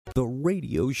The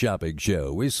Radio Shopping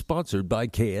Show is sponsored by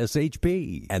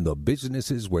KSHP and the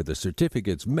businesses where the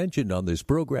certificates mentioned on this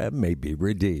program may be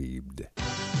redeemed.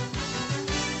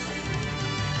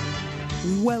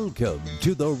 Welcome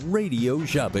to the Radio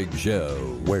Shopping Show,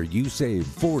 where you save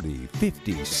 40,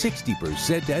 50,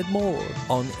 60% and more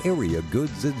on area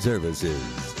goods and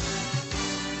services.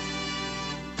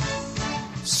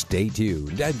 Stay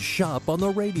tuned and shop on the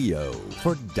radio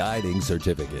for dining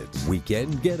certificates,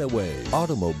 weekend getaway,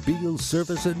 automobile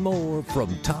service, and more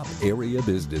from top area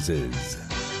businesses.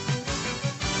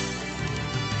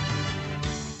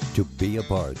 To be a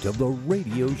part of the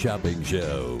Radio Shopping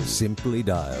Show, simply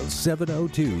dial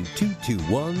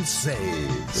 702-221-SAVE,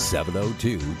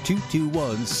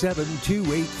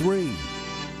 702-221-7283.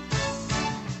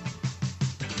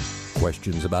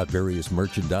 Questions about various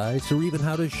merchandise or even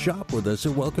how to shop with us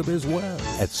are welcome as well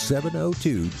at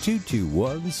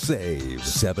 702-221-SAVE,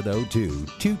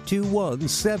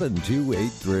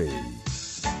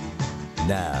 702-221-7283.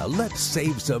 Now, let's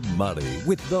save some money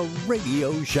with the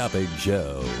Radio Shopping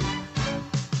Show.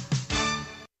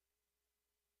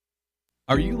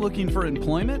 Are you looking for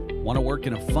employment? Want to work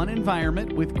in a fun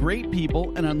environment with great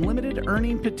people and unlimited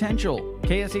earning potential?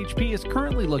 KSHP is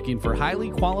currently looking for highly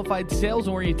qualified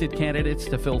sales-oriented candidates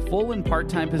to fill full and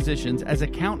part-time positions as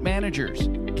account managers.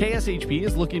 KSHP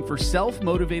is looking for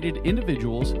self-motivated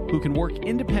individuals who can work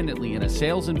independently in a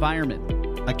sales environment.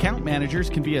 Account managers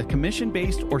can be a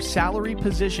commission-based or salary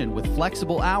position with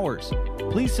flexible hours.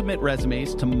 Please submit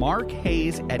resumes to Mark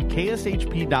Hayes at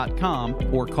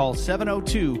kshp.com or call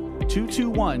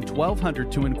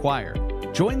 702-221-1200 to inquire.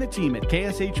 Join the team at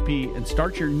KSHP and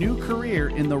start your new career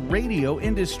in the radio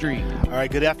industry. All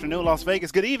right, good afternoon, Las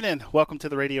Vegas. Good evening. Welcome to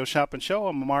the Radio Shopping Show.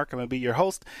 I'm Mark. I'm going to be your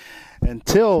host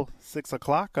until 6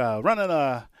 o'clock. Running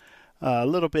a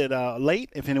little bit late.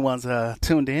 If anyone's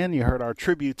tuned in, you heard our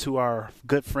tribute to our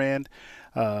good friend,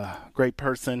 great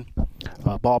person,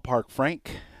 Ballpark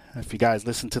Frank. If you guys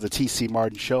listen to the T.C.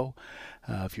 Martin Show,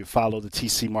 if you follow the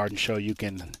T.C. Martin Show, you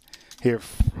can hear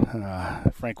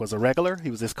Frank was a regular.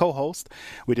 He was his co-host.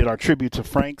 We did our tribute to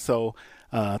Frank. So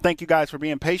thank you guys for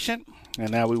being patient.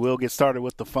 And now we will get started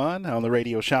with the fun on the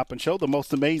Radio Shopping Show, the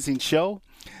most amazing show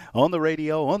on the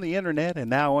radio, on the internet, and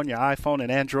now on your iPhone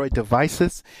and Android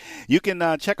devices. You can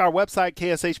check our website,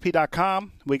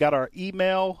 kshp.com. We got our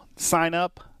email sign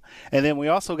up, and then we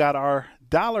also got our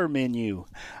dollar menu.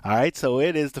 All right, so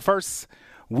it is the first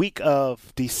week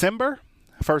of December,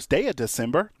 first day of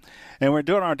December, and we're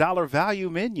doing our dollar value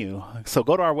menu. So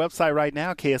go to our website right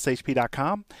now,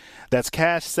 kshp.com. That's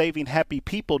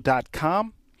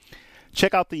cashsavinghappypeople.com.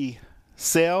 Check out the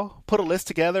sale, put a list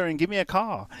together, and give me a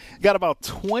call. Got about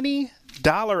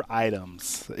 $20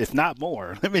 items, if not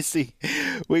more. Let me see.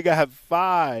 We got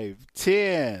 5,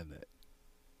 10,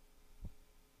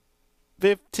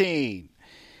 15.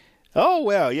 Oh,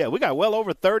 well, yeah, we got well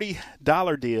over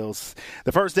 $30 deals.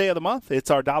 The first day of the month,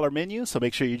 it's our dollar menu, so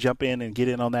make sure you jump in and get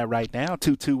in on that right now,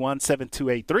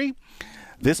 221-7283.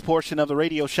 This portion of the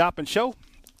Radio Shopping Show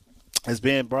has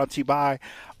been brought to you by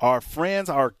our friends,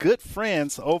 our good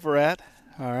friends over at,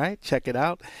 all right, check it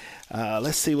out.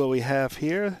 Let's see what we have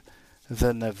here.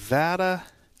 The Nevada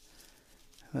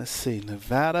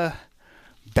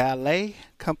Ballet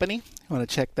Company. You want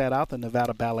to check that out, the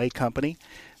Nevada Ballet Company.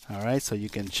 All right, so you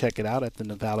can check it out at the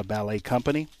Nevada Ballet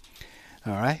Company.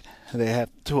 All right, they have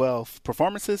 12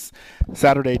 performances,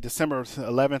 Saturday, December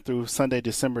 11th through Sunday,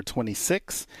 December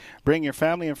 26th. Bring your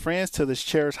family and friends to this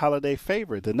cherished holiday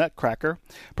favorite, the Nutcracker.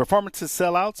 Performances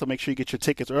sell out, so make sure you get your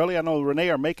tickets early. I know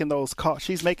Renee are making those calls.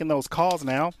 She's making those calls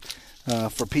now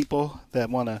for people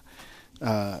that want to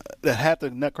that have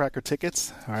the Nutcracker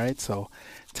tickets. All right, so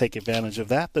take advantage of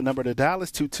that. The number to dial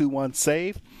is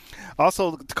 221-SAVE.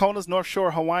 Also, Kona's North Shore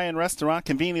Hawaiian Restaurant,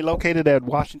 conveniently located at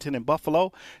Washington and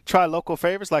Buffalo. Try local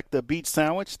favorites like the beach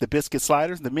sandwich, the biscuit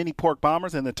sliders, the mini pork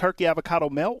bombers, and the turkey avocado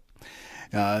melt.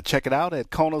 Check it out at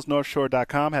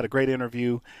konasnorthshore.com. Had a great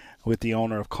interview with the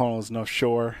owner of Kona's North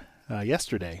Shore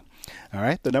yesterday. All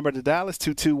right, the number to dial is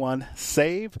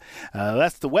 221-SAVE.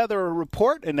 That's the weather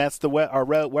report, and that's our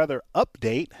weather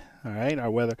update. All right, our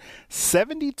weather,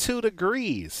 72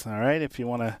 degrees. All right, if you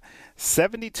want to,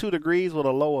 72 degrees with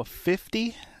a low of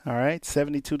 50. All right,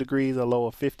 72 degrees, a low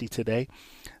of 50 today.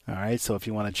 All right, so if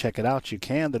you want to check it out, you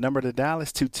can. The number to dial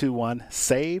is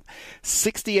 221-SAVE.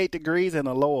 68 degrees and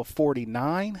a low of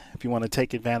 49 if you want to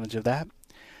take advantage of that.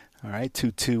 All right,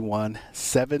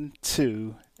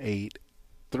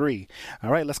 221-7283.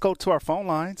 All right, let's go to our phone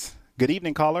lines. Good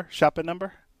evening, caller. Shopping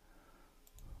number?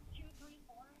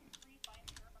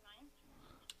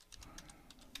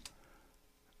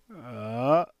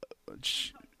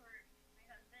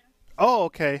 Oh,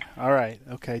 okay. All right.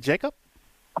 Okay. Jacob?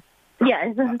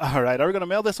 Yes. All right. Are we going to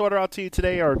mail this order out to you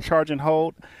today or charge and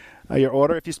hold your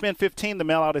order? If you spend $15, the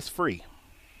mail out is free.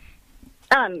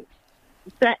 Mail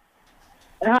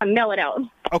it out.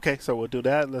 Okay, so we'll do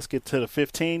that. Let's get to the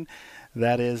 15.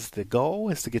 That is the goal,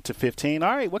 is to get to 15.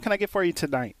 All right, what can I get for you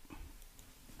tonight?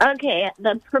 Okay,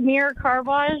 the Premier Car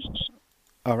Wash.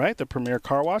 All right, the Premier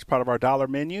Car Wash, part of our dollar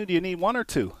menu. Do you need one or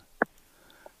two?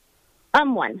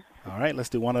 One. All right, let's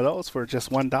do one of those for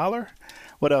just $1.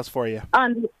 What else for you?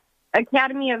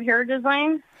 Academy of Hair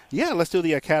Design. Yeah, let's do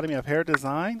the Academy of Hair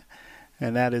Design,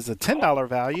 and that is a $10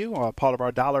 value, part of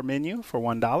our dollar menu for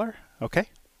 $1. Okay.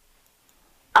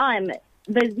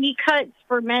 The Z-Cuts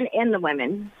for men and the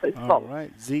women. So All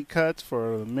right, Z-Cuts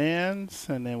for the men's,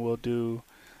 and then we'll do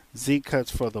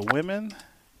Z-Cuts for the women.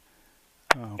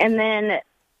 Okay. And then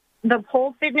the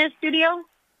Pole Fitness Studio.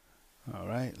 All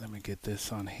right, let me get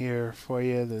this on here for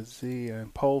you, the Z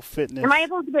and Pole Fitness. Am I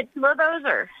able to get two of those,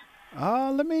 or?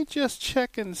 Let me just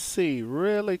check and see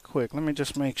really quick. Let me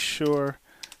just make sure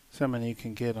something you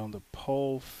can get on the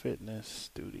Pole Fitness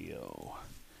Studio.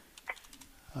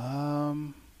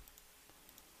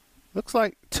 Looks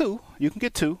like two. You can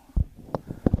get two.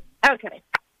 Okay.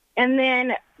 And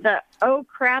then the Oh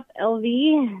Crap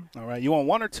LV. All right, you want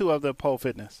one or two of the Pole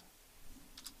Fitness?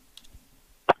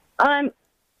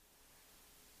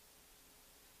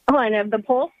 One of the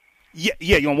pole. Yeah,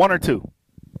 you want one or two?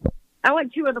 I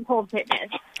want two of the Pole Fitness.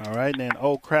 All right, and then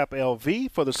Oh Crap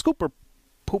LV for the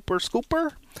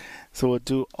scooper. So we'll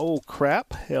do Oh Crap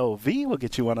LV. We'll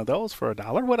get you one of those for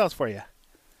 $1. What else for you?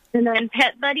 And then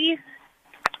Pet Buddies.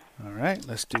 All right,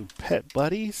 let's do Pet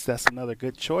Buddies. That's another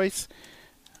good choice.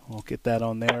 We'll get that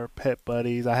on there, Pet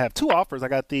Buddies. I have two offers. I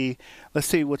got let's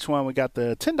see which one. We got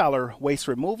the $10 waste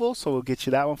removal, so we'll get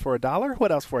you that one for $1.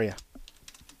 What else for you?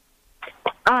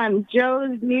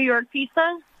 Joe's New York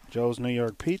Pizza. Joe's New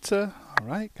York Pizza. All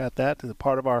right, got that as a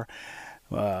part of our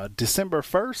December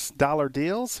 1st dollar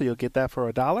deals, so you'll get that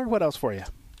for $1. What else for you?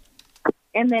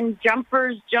 And then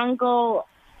Jumpers Jungle,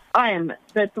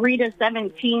 the 3 to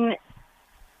 17.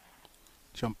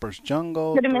 Jumpers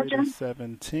Jungle, Did I 3 mention? to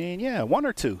 17. Yeah, one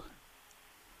or two?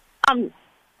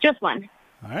 Just one.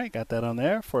 All right, got that on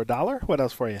there for $1. What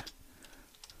else for you?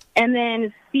 And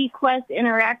then SeaQuest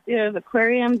Interactive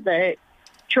Aquarium, the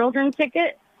children's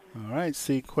ticket. All right,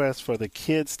 SeaQuest for the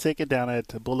kids ticket down at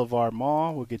the Boulevard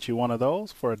Mall. We'll get you one of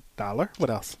those for $1. What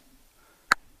else?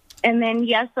 And then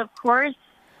Yes, of course.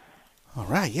 All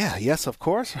right, yeah, Yes, of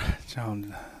course.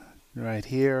 John, right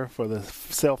here for the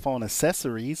cell phone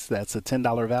accessories. That's a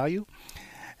 $10 value.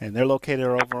 And they're located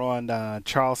over on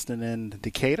Charleston and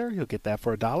Decatur. You'll get that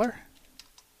for $1.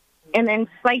 And then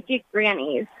Psychic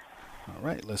Grannies. All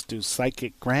right, let's do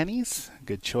Psychic Grannies.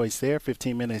 Good choice there.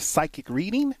 15-minute psychic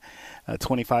reading. A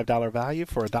 $25 value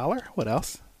for $1. What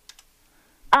else?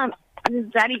 Does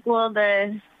that equal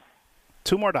the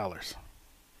 $2 more. $2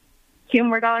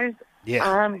 more?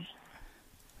 Yeah.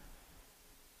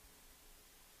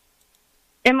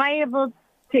 Am I able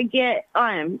to get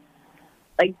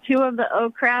like two of the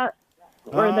Oh Crap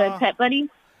or the Pet Buddies?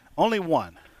 Only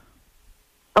one.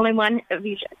 Only one of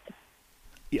each.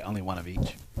 Yeah, only one of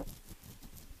each.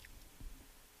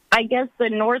 I guess the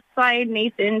North Side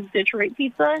Nathan's Detroit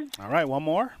Pizza. All right, one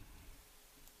more.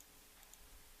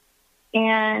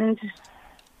 And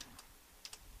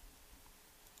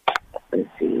let's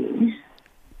see.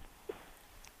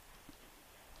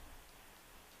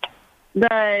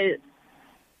 The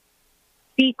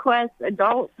SeaQuest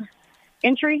adult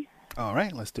entry. All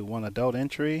right, let's do one adult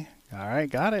entry. All right,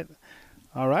 got it.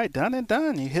 All right, done and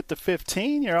done. You hit the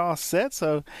 15. You're all set.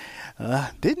 So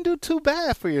didn't do too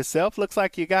bad for yourself. Looks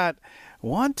like you got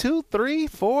 1, 2, 3,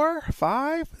 4,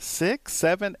 5, 6,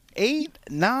 7, 8,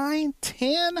 9,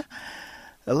 10,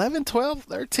 11, 12,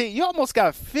 13. You almost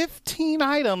got 15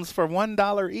 items for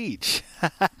 $1 each.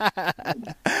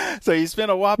 So you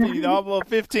spent a whopping almost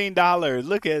 $15.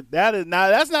 Look at that.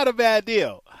 That's not a bad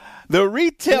deal. The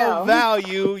retail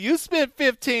value, you spent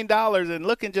 $15 and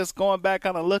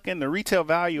going, the retail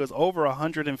value is over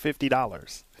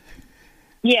 $150.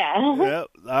 Yeah. Yep.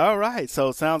 All right.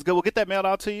 So sounds good. We'll get that mailed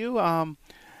out to you.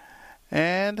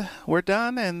 And we're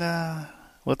done, and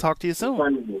we'll talk to you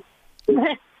soon.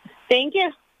 Thank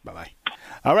you. Bye-bye.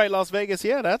 All right, Las Vegas.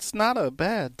 Yeah, that's not a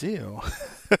bad deal.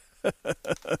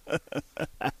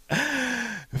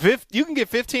 You can get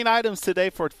 15 items today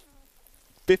for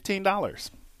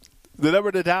 $15. The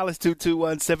number to dial is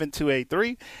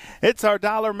 221-7283. It's our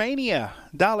Dollar Mania,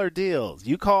 dollar deals.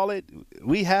 You call it.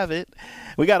 We have it.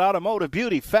 We got automotive,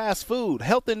 beauty, fast food,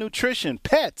 health and nutrition,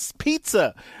 pets,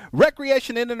 pizza,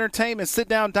 recreation and entertainment,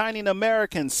 sit-down dining,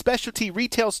 Americans, specialty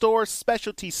retail stores,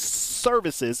 specialty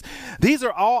services. These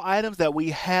are all items that we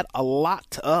had a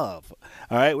lot of.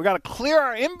 All right, we got to clear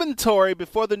our inventory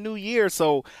before the new year,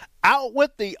 so out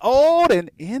with the old and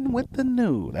in with the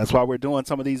new. That's why we're doing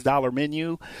some of these dollar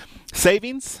menu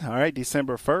savings. All right,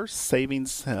 December 1st,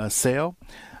 savings sale.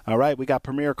 All right, we got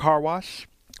Premier Car Wash,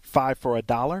 5 for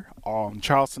 $1 on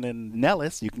Charleston and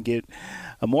Nellis. You can get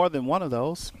more than one of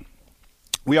those.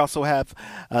 We also have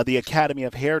the Academy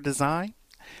of Hair Design,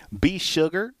 Be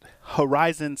Sugared,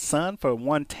 Horizon Sun for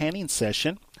one tanning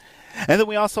session. And then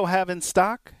we also have in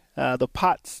stock the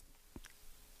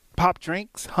Pop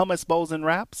Drinks, Hummus Bowls and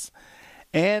Wraps,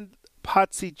 and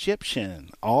Potts Egyptian,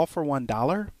 all for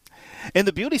 $1. In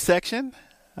the beauty section,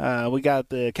 we got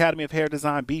the Academy of Hair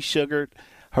Design, Be Sugared,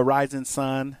 Horizon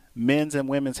Sun, men's and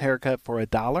women's haircut for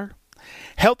 $1.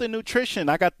 Health and nutrition,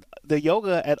 I got the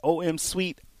yoga at OM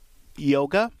Sweet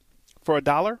Yoga for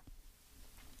 $1.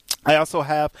 I also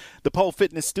have the Pole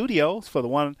Fitness Studios for the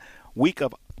 1 week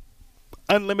of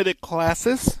unlimited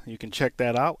classes. You can check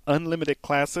that out, unlimited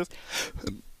classes.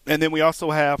 And then we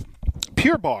also have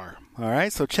Pure Bar. All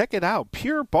right, so check it out,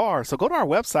 Pure Bar. So go to our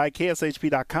website,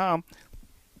 kshp.com,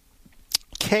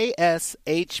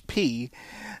 kshp.com.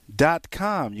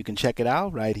 You can check it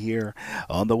out right here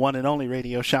on the one and only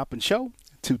Radio Shopping Show,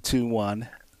 221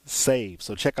 SAVE.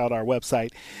 So check out our website.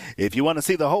 If you want to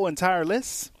see the whole entire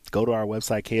list, go to our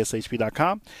website,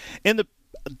 kshp.com. In the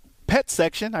pet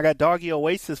section, I got Doggy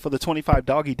Oasis for the 25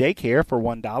 doggy daycare for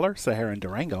 $1, Sahara and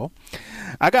Durango.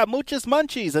 I got Mooch's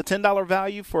Munchies, a $10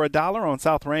 value for $1 on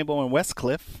South Rainbow and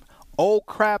Westcliff. Old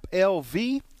Crap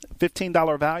LV,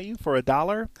 $15 value for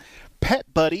 $1.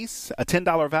 Pet Buddies, a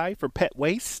 $10 value for pet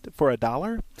waste for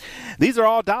 $1. These are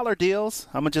all dollar deals.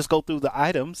 I'm going to just go through the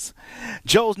items.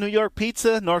 Joe's New York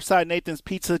Pizza, Northside Nathan's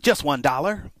Pizza, just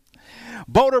 $1.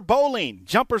 Boulder Bowling,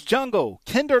 Jumpers Jungle,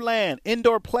 Kinderland,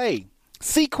 Indoor Play,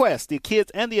 Sequest, the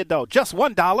kids and the adult, just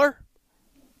 $1.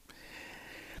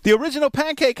 The Original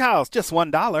Pancake House, just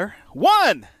 $1.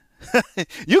 One!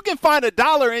 You can find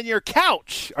 $1 in your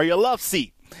couch or your love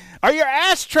seat or your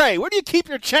ashtray. Where do you keep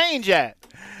your change at?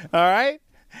 All right.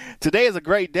 Today is a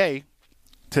great day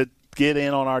to get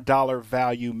in on our dollar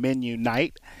value menu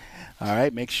night. All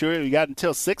right. Make sure you got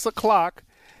until 6 o'clock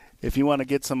if you want to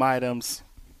get some items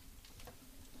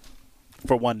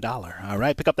for $1. All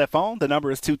right. Pick up that phone. The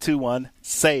number is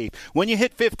 221-SAVE. When you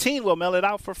hit 15, we'll mail it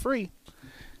out for free.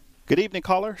 Good evening,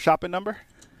 caller. Shopping number?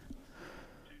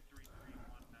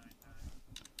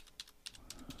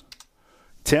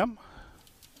 Tim?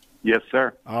 Yes,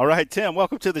 sir. All right, Tim.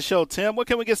 Welcome to the show, Tim. What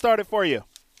can we get started for you?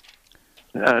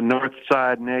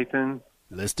 Northside Nathan.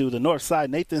 Let's do the Northside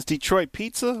Nathan's Detroit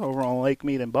Pizza over on Lake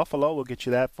Mead in Buffalo. We'll get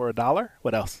you that for $1.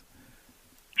 What else?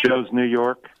 Joe's New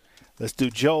York. Let's do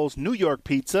Joe's New York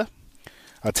Pizza,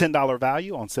 a $10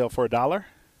 value on sale for $1.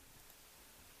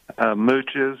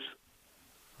 Mooch's.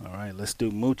 All right, let's do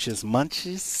Mooch's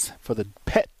Munchies for the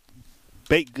pet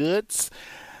baked goods.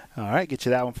 All right, get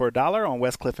you that one for $1 on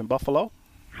Westcliff in Buffalo.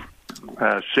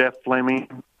 Chef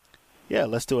Fleming. Yeah,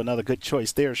 let's do another good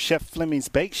choice there. Chef Fleming's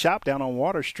Bake Shop down on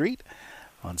Water Street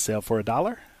on sale for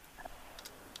 $1.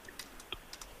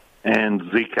 And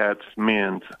Z-Cuts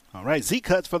Men's. All right,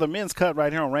 Z-Cuts for the men's cut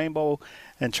right here on Rainbow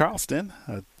and Charleston.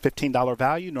 A $15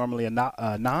 value, normally a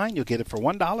 $9. You'll get it for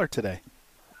 $1 today.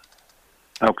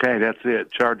 Okay, that's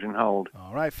it. Charge and hold.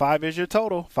 All right, 5 is your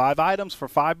total. 5 items for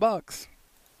 $5.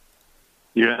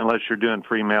 Unless you're doing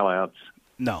free mail-outs.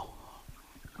 No.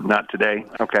 Not today?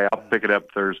 Okay, I'll pick it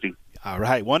up Thursday. All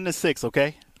right, 1 to 6,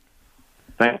 okay?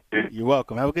 Thank you. You're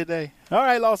welcome. Have a good day. All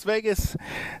right, Las Vegas,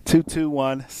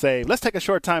 221-SAVE. Let's take a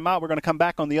short time out. We're going to come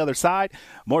back on the other side.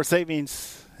 More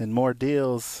savings and more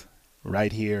deals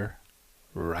right here,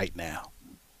 right now.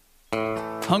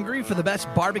 Hungry for the best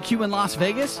barbecue in Las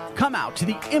Vegas? Come out to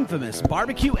the infamous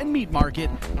barbecue and meat market,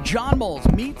 John Moles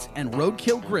Meats and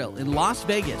Roadkill Grill in Las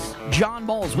Vegas. John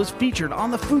Moles was featured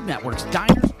on the Food Network's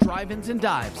Diners, Drive-Ins, and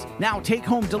Dives. Now take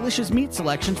home delicious meat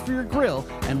selections for your grill,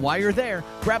 and while you're there,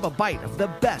 grab a bite of the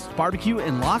best barbecue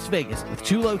in Las Vegas. With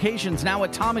 2 locations now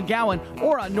at Tom and Gowan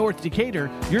or on North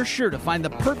Decatur, you're sure to find the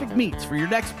perfect meats for your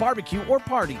next barbecue or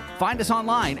party. Find us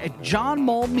online at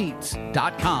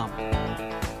johnmolemeats.com.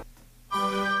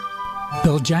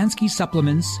 Beljanski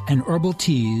supplements and herbal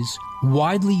teas,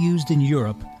 widely used in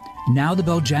Europe, now the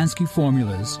Beljanski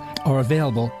formulas are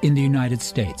available in the United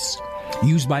States.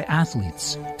 Used by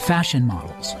athletes, fashion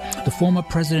models, the former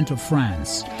president of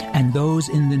France, and those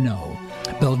in the know,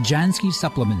 Beljanski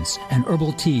supplements and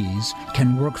herbal teas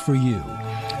can work for you.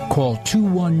 Call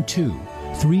 212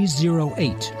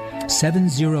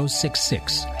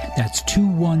 212-308-7066. That's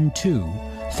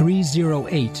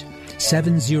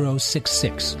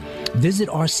 212-308-7066. Visit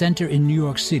our center in New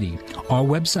York City. Our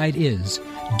website is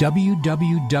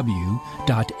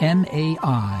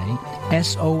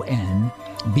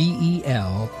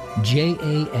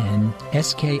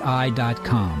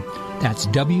www.maisonbeljanski.com. That's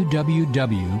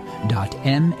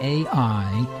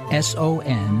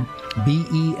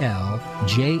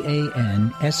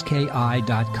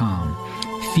www.maisonbeljanski.com.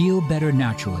 Feel better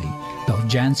naturally.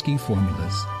 Beljanski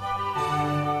Formulas.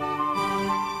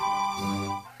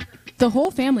 The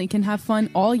whole family can have fun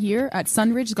all year at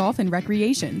Sunridge Golf and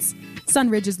Recreations.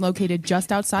 Sunridge is located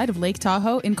just outside of Lake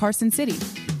Tahoe in Carson City.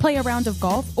 Play a round of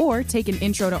golf or take an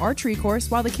intro to archery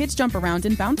course while the kids jump around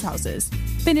in bounce houses.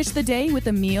 Finish the day with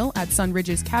a meal at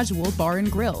Sunridge's Casual Bar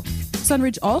and Grill.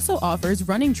 Sunridge also offers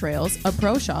running trails, a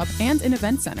pro shop, and an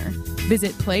event center.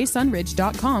 Visit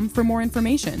playsunridge.com for more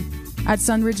information. At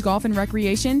Sunridge Golf and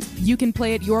Recreation, you can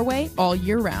play it your way all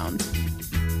year round.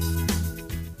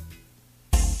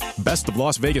 Best of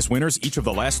Las Vegas winners each of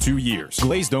the last 2 years.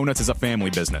 Glazed Donuts is a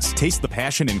family business. Taste the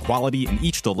passion and quality in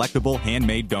each delectable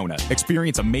handmade donut.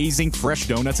 Experience amazing fresh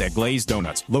donuts at Glazed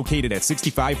Donuts, located at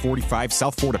 6545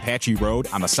 South Fort Apache Road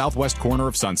on the southwest corner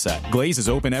of Sunset. Glaze is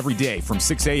open every day from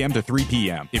 6 a.m. to 3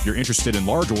 p.m. If you're interested in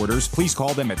large orders, please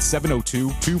call them at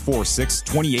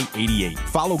 702-246-2888.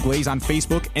 Follow Glaze on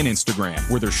Facebook and Instagram,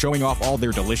 where they're showing off all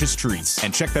their delicious treats.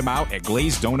 And check them out at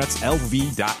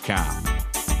glazedonutslv.com.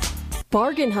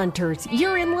 Bargain hunters,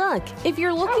 you're in luck. If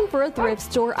you're looking for a thrift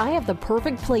store, I have the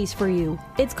perfect place for you.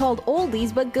 It's called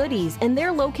Oldies But Goodies, and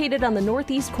they're located on the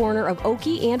northeast corner of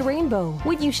Oakey and Rainbow.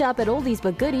 When you shop at Oldies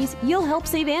But Goodies, you'll help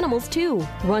save animals too.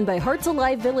 Run by Hearts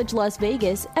Alive Village Las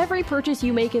Vegas, every purchase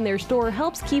you make in their store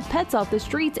helps keep pets off the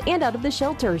streets and out of the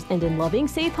shelters and in loving,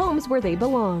 safe homes where they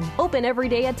belong. Open every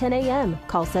day at 10 a.m.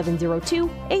 Call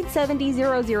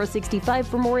 702-870-0065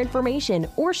 for more information,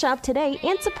 or shop today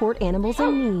and support animals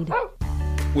in need.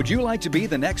 Would you like to be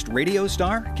the next radio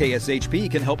star?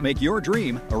 KSHP can help make your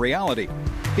dream a reality.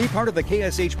 Be part of the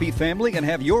KSHP family and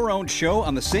have your own show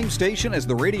on the same station as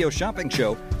the Radio Shopping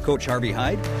Show, Coach Harvey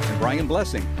Hyde and Brian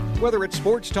Blessing. Whether it's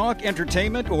sports talk,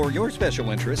 entertainment, or your special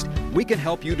interest, we can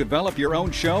help you develop your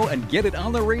own show and get it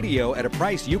on the radio at a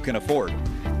price you can afford.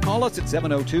 Call us at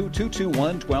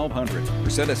 702-221-1200 or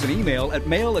send us an email at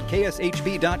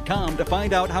mail@kshp.com to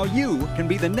find out how you can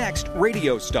be the next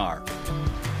radio star.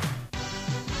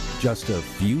 Just a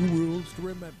few rules to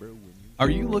remember when you... Are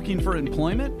you looking for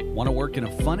employment? Want to work in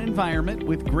a fun environment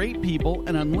with great people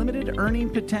and unlimited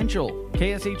earning potential?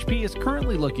 KSHP is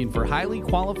currently looking for highly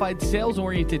qualified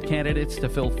sales-oriented candidates to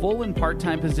fill full and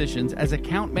part-time positions as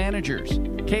account managers.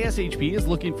 KSHP is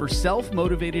looking for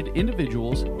self-motivated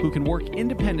individuals who can work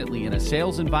independently in a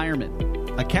sales environment.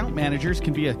 Account managers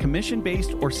can be a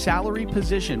commission-based or salary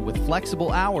position with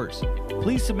flexible hours.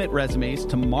 Please submit resumes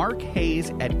to Mark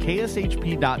Hayes at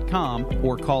kshp.com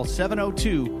or call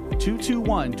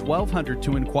 702-221-1200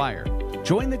 to inquire.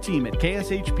 Join the team at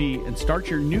KSHP and start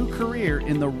your new career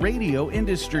in the radio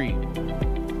industry.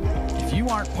 If you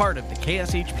aren't part of the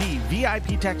KSHP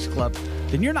VIP Text Club,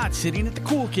 then you're not sitting at the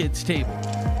cool kids table.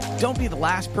 Don't be the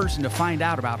last person to find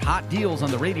out about hot deals on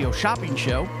the Radio Shopping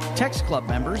Show. Text Club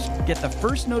members get the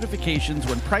first notifications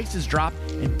when prices drop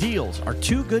and deals are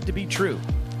too good to be true.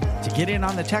 To get in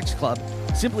on the Text Club,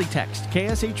 simply text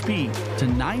KSHP to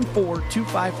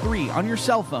 94253 on your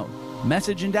cell phone.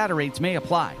 Message and data rates may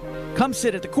apply. Come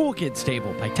sit at the cool kids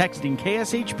table by texting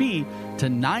KSHP to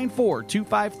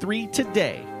 94253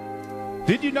 today.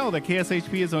 Did you know that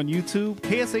KSHP is on YouTube?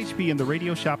 KSHP and the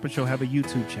Radio Shopping Show have a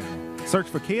YouTube channel. Search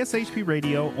for KSHP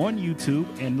Radio on YouTube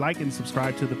and like and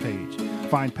subscribe to the page.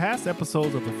 Find past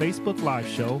episodes of the Facebook Live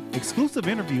show, exclusive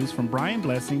interviews from Brian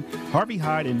Blessing, Harvey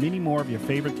Hyde, and many more of your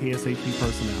favorite KSHP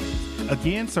personalities.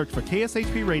 Again, search for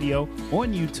KSHP Radio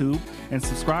on YouTube and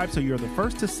subscribe so you're the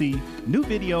first to see new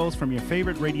videos from your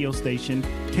favorite radio station,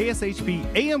 KSHP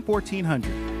AM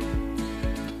 1400.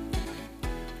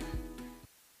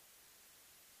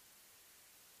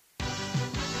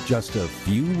 Just a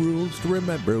few rules to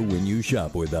remember when you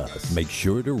shop with us. Make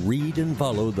sure to read and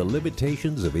follow the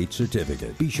limitations of each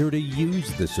certificate. Be sure to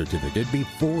use the certificate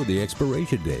before the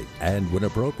expiration date. And when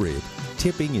appropriate,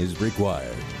 tipping is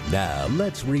required. Now,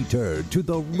 let's return to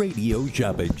the Radio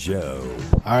Shopping Show.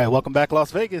 All right, welcome back,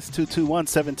 Las Vegas,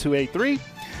 221-7283.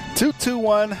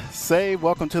 221-SAVE.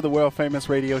 Welcome to the world-famous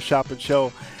Radio Shopping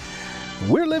Show.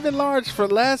 We're living large for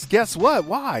less. Guess what?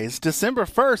 Why? It's December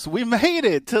 1st. We made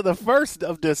it to the 1st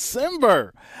of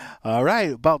December. All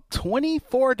right. About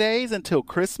 24 days until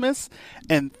Christmas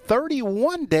and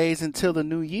 31 days until the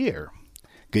new year.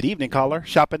 Good evening, caller.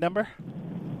 Shopping number?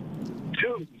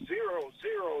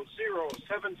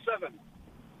 2000077.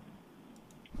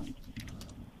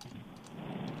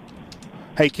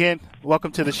 Hey, Ken,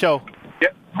 welcome to the show.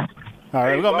 Yep. All right,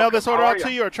 Hey, we're going to mail this order welcome. out How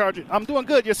to are you or charge it? I'm doing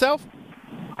good. Yourself?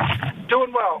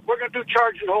 Doing well. We're going to do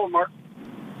charge and hold, Mark.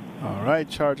 All right,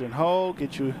 charge and hold.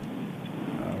 Get you.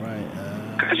 All right.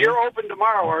 Because you're open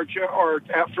tomorrow, aren't you? Or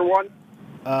after 1?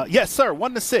 Yes, sir.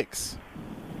 1 to 6.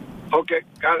 Okay,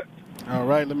 got it. All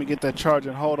right, let me get that charge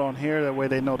and hold on here. That way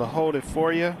they know to hold it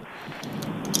for you.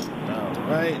 All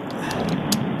right.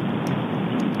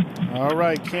 All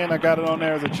right, Ken, I got it on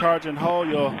there as a charge and hold.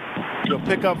 You'll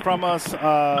pick up from us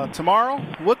tomorrow.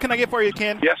 What can I get for you,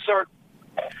 Ken? Yes, sir.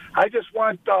 I just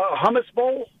want a hummus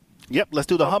bowl. Yep, let's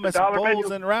do the Off the hummus dollar bowls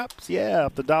menu. and wraps. Yeah,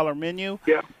 off the dollar menu.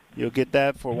 Yeah. You'll get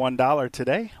that for $1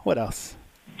 today. What else?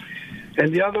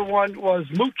 And the other one was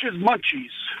Mooch's Munchies.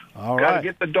 All Gotta right.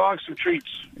 get the dog some treats.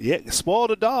 Yeah, spoil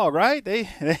the dog, right? They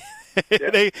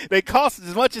they cost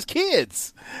as much as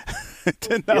kids.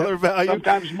 $10 value.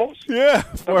 Sometimes most. Yeah.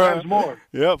 Sometimes more.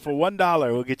 Yeah, for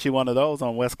 $1, we'll get you one of those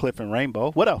on West Cliff and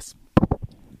Rainbow. What else?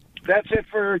 That's it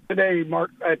for today,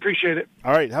 Mark. I appreciate it.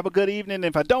 All right, have a good evening.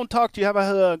 If I don't talk to you, have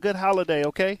a good holiday,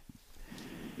 okay?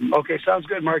 Okay, sounds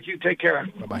good, Mark. You take care.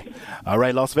 Bye-bye. All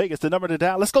right, Las Vegas, the number to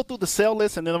dial. Let's go through the sale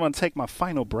list, and then I'm going to take my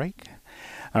final break.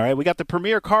 All right, we got the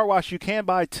Premier Car Wash. You can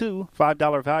buy 2,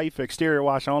 $5 value for exterior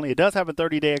wash only. It does have a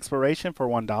 30-day expiration for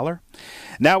 $1.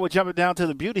 Now we're jumping down to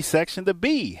the beauty section. The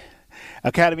B,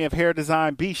 Academy of Hair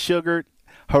Design, B Sugared,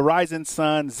 Horizon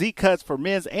Sun, Z-Cuts for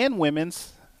men's and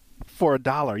women's for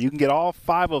 $1. You can get all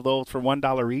 5 of those for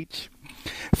 $1 each.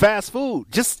 Fast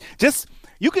food. Just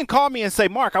you can call me and say,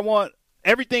 Mark, I want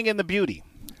everything in the beauty.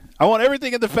 I want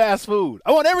everything in the fast food.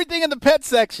 I want everything in the pet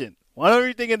section. I want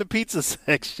everything in the pizza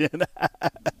section.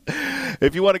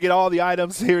 If you want to get all the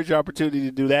items, here's your opportunity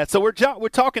to do that. So we're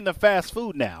talking the fast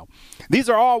food now. These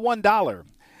are all $1.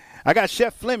 I got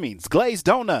Chef Fleming's, glazed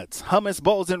donuts, hummus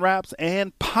bowls and wraps,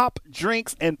 and pop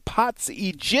drinks and Pots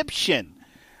Egyptian.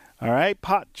 All right,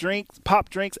 pop drinks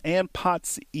and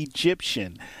Pots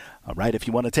Egyptian. All right, if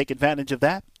you want to take advantage of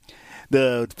that.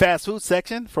 The fast food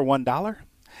section for $1.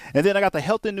 And then I got the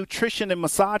health and nutrition and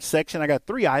massage section. I got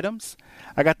 3 items.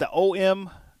 I got the OM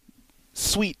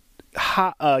Sweet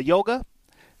Yoga,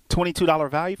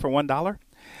 $22 value for $1.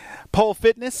 Pole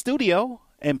Fitness Studio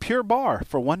and Pure Bar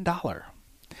for $1.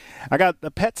 I got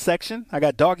the pet section. I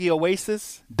got Doggy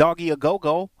Oasis, Doggy A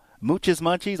Go-Go, Mooch's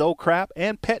Munchies, Oh Crap,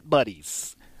 and Pet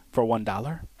Buddies for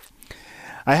 $1.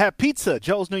 I have pizza,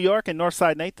 Joe's New York and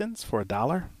Northside Nathan's for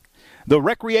 $1. The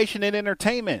recreation and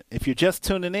entertainment, if you're just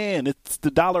tuning in, it's the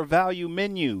dollar value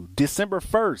menu, December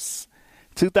 1st,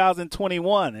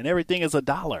 2021, and everything is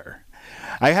 $1.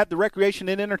 I have the recreation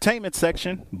and entertainment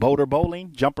section, Boulder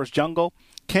Bowling, Jumpers Jungle,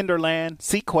 Kinderland,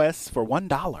 Sequest for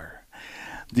 $1.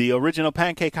 The original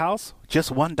Pancake House,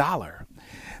 just $1.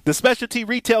 The specialty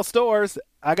retail stores,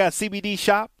 I got CBD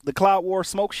Shop, the Cloud War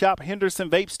Smoke Shop,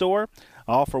 Henderson Vape Store,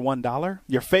 all for $1.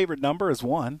 Your favorite number is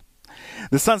 1.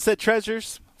 The Sunset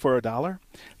Treasures for $1.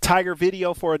 Tiger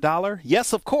Video for $1.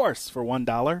 Yes, of course, for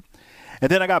 $1.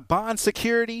 And then I got Bond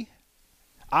Security,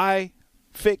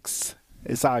 iFix,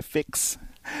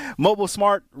 Mobile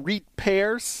Smart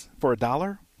Repairs for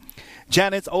 $1.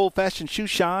 Janet's Old Fashioned Shoe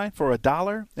Shine for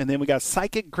 $1. And then we got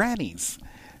Psychic Grannies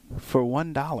for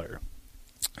 $1.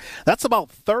 That's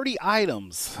about 30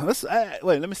 items.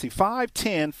 Let me see. 5,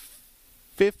 10,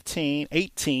 15,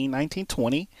 18, 19,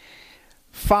 20,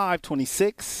 5,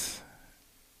 26,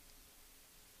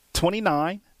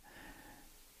 29.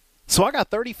 So I got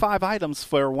 35 items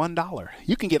for $1.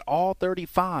 You can get all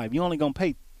 35. You're only going to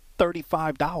pay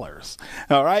 $35.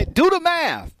 All right? Do the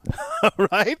math. All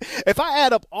right? If I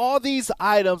add up all these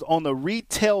items on the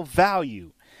retail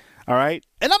value, all right?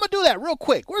 And I'm going to do that real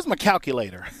quick. Where's my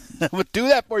calculator? I'm going to do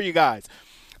that for you guys.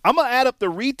 I'm going to add up the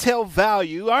retail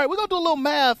value. All right? We're going to do a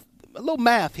little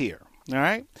math here. All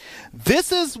right?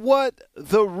 This is what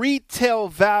the retail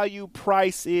value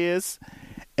price is,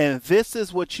 and this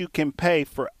is what you can pay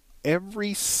for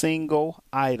every single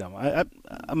item. I'm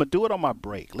going to do it on my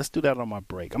break. Let's do that on my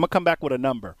break. I'm going to come back with a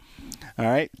number. All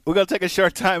right? We're going to take a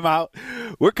short time out.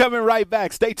 We're coming right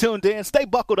back. Stay tuned in. Stay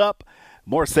buckled up.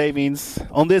 More savings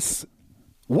on this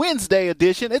Wednesday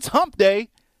edition. It's Hump Day,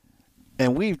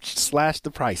 and we've slashed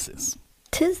the prices.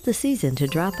 'Tis the season to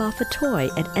drop off a toy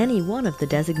at any one of the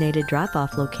designated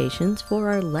drop-off locations for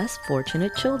our less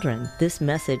fortunate children. This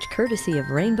message courtesy of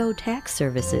Rainbow Tax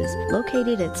Services,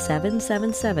 located at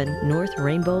 777 North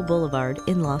Rainbow Boulevard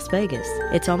in Las Vegas.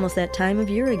 It's almost that time of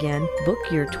year again. Book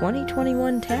your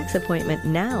 2021 tax appointment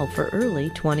now for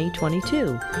early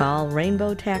 2022. Call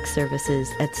Rainbow Tax Services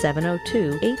at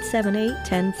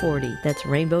 702-878-1040. That's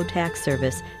Rainbow Tax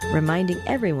Service, reminding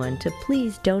everyone to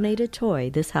please donate a toy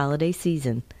this holiday season.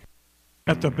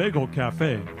 At the Bagel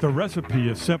Cafe, the recipe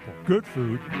is simple, good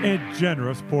food, and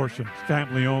generous portions.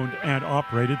 Family owned and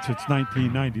operated since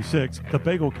 1996, the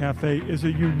Bagel Cafe is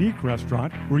a unique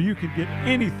restaurant where you can get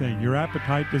anything your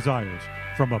appetite desires.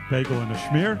 From a bagel and a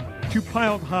schmear to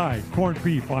piled high corned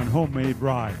beef on homemade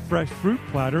rye, fresh fruit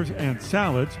platters and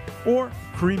salads, or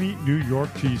creamy New York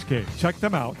cheesecake. Check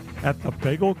them out at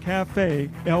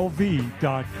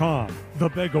thebagelcafelv.com. The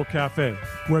Bagel Cafe,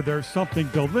 where there's something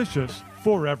delicious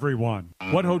for everyone.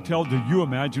 What hotel do you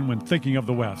imagine when thinking of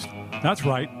the West? That's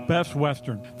right, Best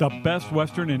Western. The Best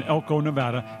Western in Elko,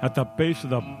 Nevada, at the base of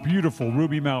the beautiful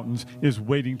Ruby Mountains, is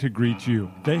waiting to greet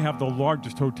you. They have the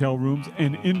largest hotel rooms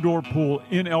and indoor pool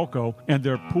in Elko, and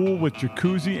their pool with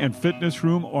jacuzzi and fitness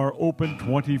room are open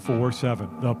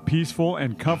 24/7. The peaceful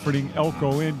and comforting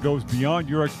Elko Inn goes beyond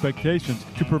your expectations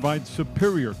to provide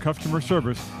superior customer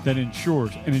service that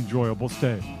ensures an enjoyable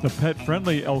stay. The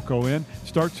pet-friendly Elko Inn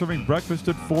starts serving breakfast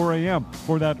at 4 a.m.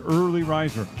 for that early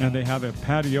riser, and they have a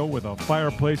patio with a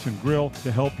fireplace and grill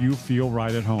to help you feel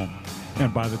right at home.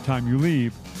 And by the time you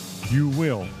leave, you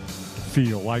will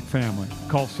feel like family.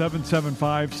 Call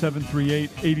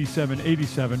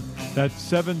 775-738-8787. That's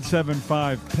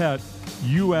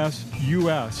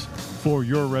 775-PET-US for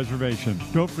your reservation.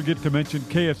 Don't forget to mention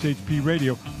KSHP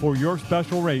Radio for your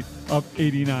special rate of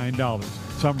 $89.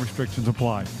 Some restrictions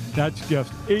apply. That's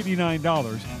just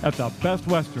 $89 at the Best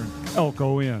Western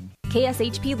Elko Inn.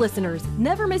 KSHP listeners,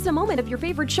 never miss a moment of your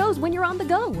favorite shows when you're on the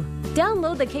go.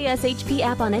 Download the KSHP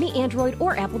app on any Android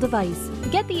or Apple device.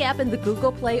 Get the app in the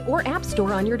Google Play or App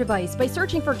Store on your device by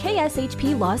searching for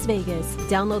KSHP Las Vegas.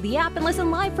 Download the app and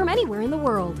listen live from anywhere in the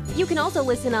world. You can also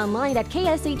listen online at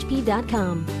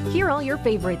kshp.com. Hear all your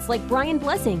favorites like Brian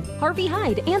Blessing, Harvey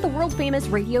Hyde, and the world-famous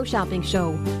radio shopping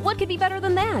show. What could be better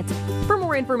than that? For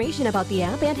more information about the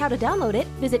app and how to download it,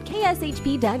 visit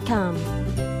kshp.com.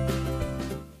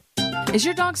 Is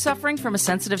your dog suffering from a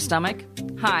sensitive stomach?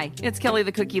 Hi, it's Kelly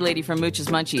the Cookie Lady from Mooch's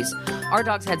Munchies. Our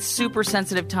dogs had super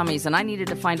sensitive tummies, and I needed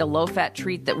to find a low-fat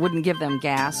treat that wouldn't give them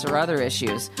gas or other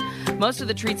issues. Most of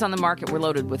the treats on the market were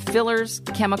loaded with fillers,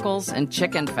 chemicals, and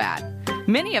chicken fat.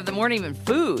 Many of them weren't even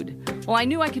food. Well, I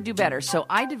knew I could do better, so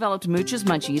I developed Mooch's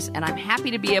Munchies, and I'm happy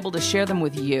to be able to share them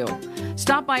with you.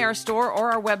 Stop by our store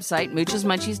or our website,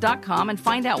 moochesmunchies.com, and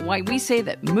find out why we say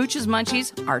that Mooch's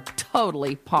Munchies are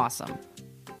totally pawsome.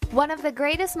 One of the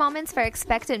greatest moments for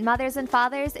expectant mothers and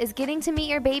fathers is getting to meet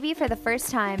your baby for the first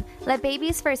time. Let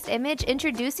Baby's First Image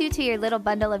introduce you to your little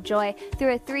bundle of joy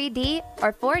through a 3D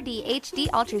or 4D HD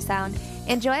ultrasound.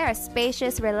 Enjoy our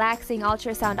spacious, relaxing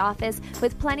ultrasound office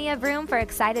with plenty of room for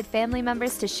excited family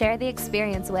members to share the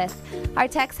experience with. Our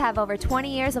techs have over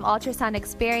 20 years of ultrasound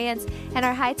experience, and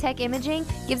our high-tech imaging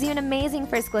gives you an amazing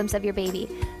first glimpse of your baby.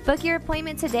 Book your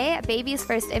appointment today at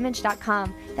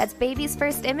babiesfirstimage.com. That's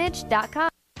babiesfirstimage.com.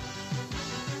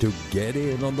 To get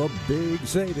in on the big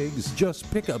savings,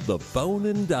 just pick up the phone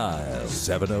and dial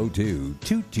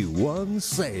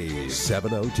 702-221-SAVE,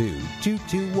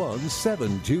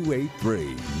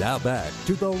 702-221-7283. Now back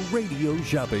to the Radio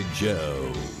Shopping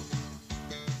Show.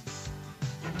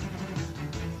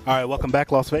 All right, welcome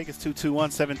back, Las Vegas,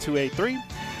 221-7283.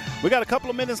 We got a couple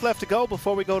of minutes left to go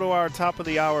before we go to our top of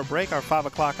the hour break, our 5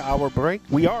 o'clock hour break.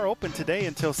 We are open today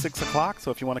until 6 o'clock, so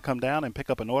if you want to come down and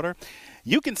pick up an order,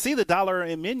 you can see the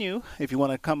dollar menu if you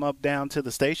want to come up down to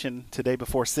the station today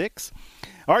before 6.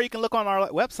 Or you can look on our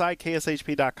website,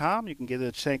 kshp.com. You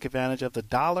can take advantage of the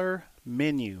dollar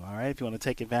menu. All right, if you want to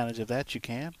take advantage of that, you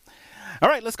can. All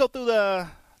right, let's go to the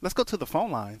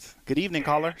phone lines. Good evening,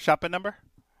 caller. Shopping number?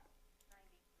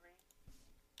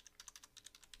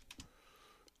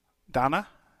 Donna?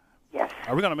 Yes.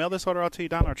 Are we going to mail this order out to you,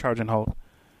 Donna, or charge and hold?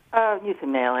 You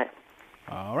can mail it.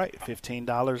 All right.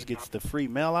 $15 gets the free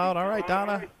mail out. All right,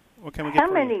 Donna. What can we get How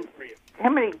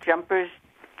many jumpers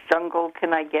jungle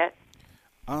can I get?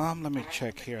 Let me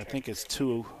check here. I think it's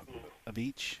 2 of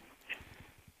each.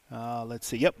 Let's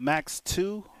see. Yep, max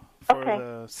 2 for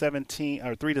the 17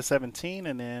 or 3 to 17,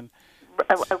 and then.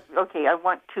 Okay, I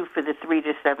want 2 for the 3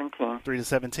 to 17. 3 to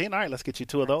 17. All right, let's get you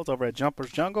 2 of those over at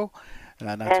Jumpers Jungle.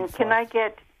 And can I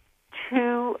get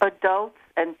 2 adults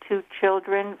and 2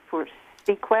 children for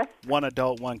Sequest? 1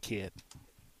 adult, 1 kid.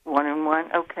 1 and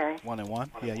 1. Okay. 1 and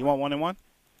 1. Yeah, you want 1 and 1?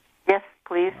 Yes,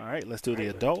 please. All right, let's do the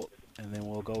adult, and then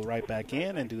we'll go right back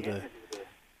in and do the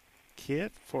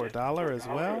kid for $1 as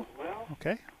well.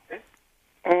 Okay.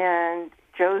 And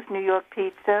Joe's New York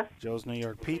Pizza. Joe's New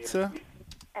York Pizza.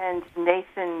 And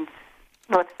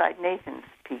Northside Nathan's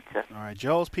Pizza. All right,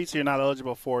 Joe's Pizza you're not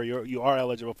eligible for. You are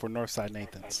eligible for Northside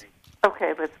Nathan's.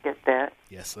 Okay, let's get that.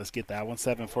 Yes, let's get that one.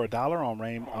 7 for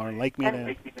 $1 on Lake Mead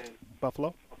and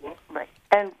Buffalo. Right.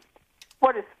 And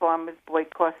what does Farmer's Boy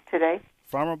cost today?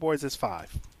 Farmer Boys is $5.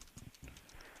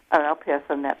 All right, I'll pass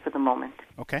on that for the moment.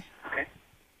 Okay.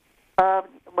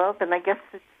 Well, then I guess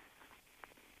it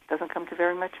doesn't come to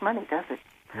very much money, does it?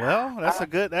 Well, that's a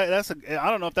good. I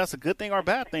don't know if that's a good thing or a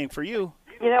bad thing for you.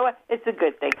 You know what? It's a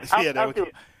good thing. I'll do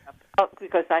it.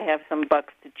 Because I have some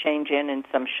bucks to change in and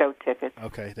some show tickets.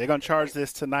 Okay, they're gonna charge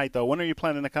this tonight, though. When are you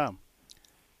planning to come?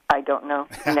 I don't know.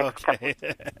 Okay.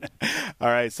 All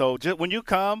right. So when you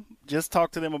come, just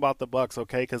talk to them about the bucks,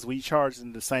 okay? Because we charge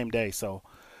them the same day. So,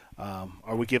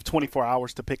 or we give 24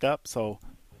 hours to pick up. So.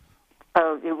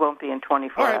 Oh, it won't be in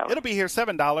 24 hours. All right. hours. It'll be here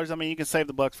 $7. I mean, you can save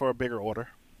the bucks for a bigger order.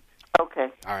 Okay.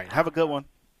 All right. Have a good one.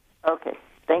 Okay.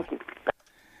 Thank you.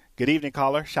 Good evening,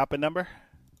 caller. Shopping number?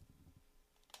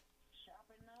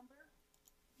 Shopping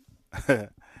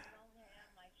number?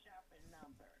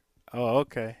 Oh,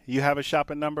 okay. You have a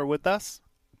shopping number with us?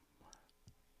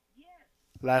 Yes.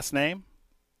 Last name?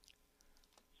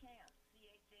 Champ,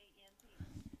 C-H-A-M-P.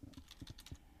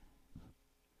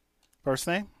 First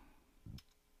name?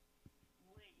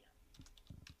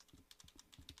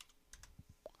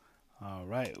 William. All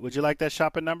right. Would you like that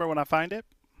shopping number when I find it?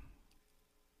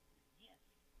 Yes,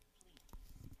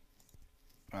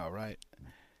 please. All right.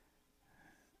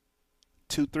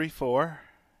 234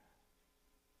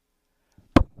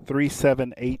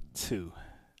 3782.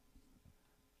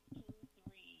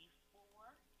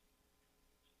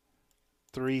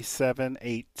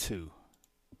 3782.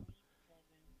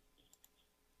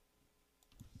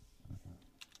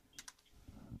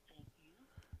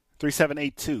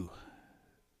 $3782.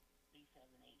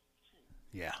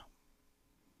 Yeah. Okay.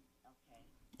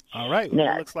 All right.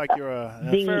 Well, it looks like you're a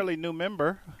fairly new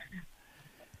member.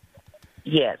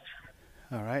 Yes.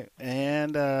 All right.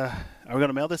 And are we going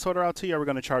to mail this order out to you, or are we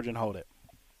going to charge and hold it?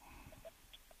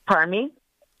 Pardon me?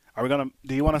 Are we going to?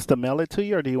 Do you want us to mail it to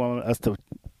you, or do you want us to?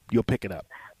 You'll pick it up.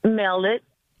 Mail it.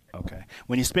 Okay.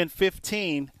 When you spend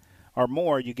 $15 or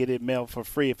more, you get it mailed for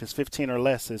free. If it's 15 or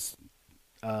less, it's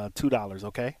 $2.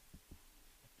 Okay.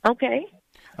 Okay.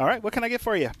 All right. What can I get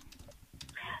for you?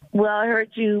 Well, I heard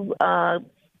you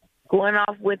going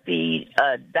off with the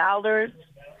dollars,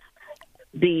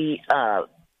 the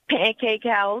Pancake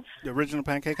House. The original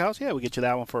Pancake House? Yeah, we get you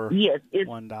that one for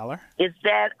 $1. Is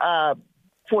that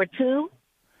for two?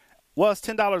 Well, it's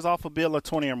 $10 off a bill of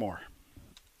 20 or more.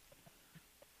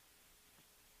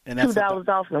 And that's $2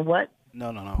 off and what?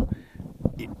 No.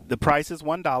 The price is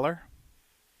 $1.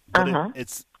 But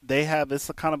it's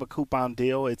a kind of a coupon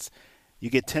deal. You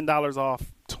get $10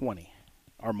 off 20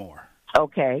 or more.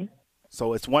 Okay.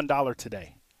 So it's $1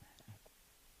 today.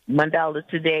 $1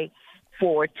 today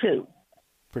for two.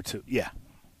 For two, yeah.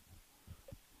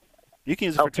 You can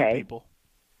use it for two people.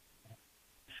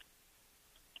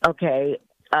 Okay.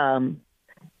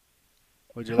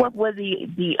 What were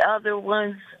the other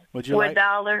ones? Would you for like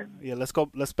 $1? Yeah,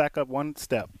 let's back up one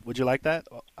step. Would you like that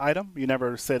item? You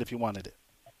never said if you wanted it.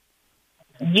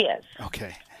 Yes.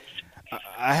 Okay.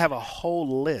 I have a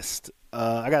whole list.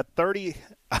 I got 40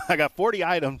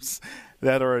 items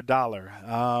that are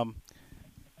 $1.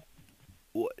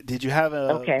 Did you have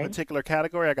a particular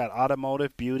category? I got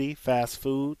automotive, beauty, fast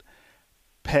food,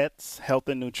 pets, health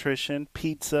and nutrition,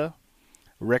 pizza,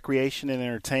 recreation and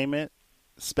entertainment,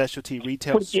 specialty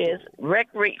retail. Which is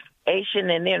recreation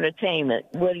and entertainment.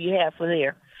 What do you have for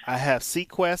there? I have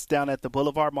Sequest down at the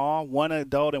Boulevard Mall, one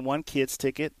adult and one kids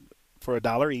ticket for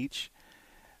 $1 each.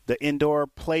 The indoor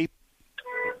play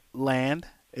land,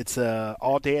 it's a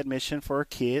all-day admission for a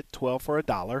kid, $12 for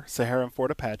 $1. Sahara and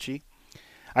Fort Apache.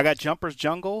 I got Jumpers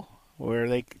Jungle, where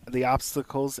the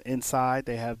obstacles inside,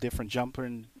 they have different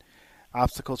jumping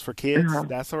obstacles for kids.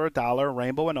 That's for $1.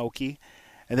 Rainbow and Okie.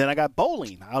 And then I got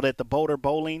bowling out at the Boulder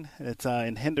Bowling. It's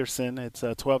in Henderson. It's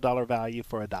a $12 value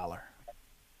for $1.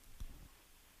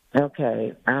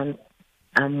 Okay, I'm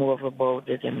more of a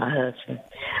boulder than my husband.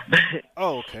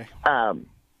 Oh, okay.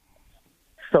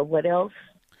 So what else?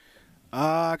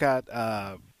 I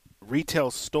got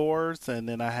retail stores, and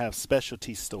then I have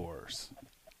specialty stores,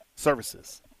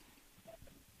 services.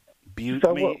 Beauty.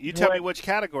 So you tell me which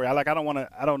category. I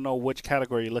don't know which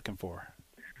category you're looking for.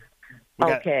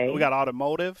 We got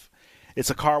automotive, It's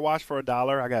a car wash for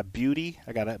 $1. I got beauty.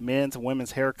 I got a men's and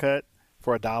women's haircut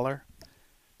for $1.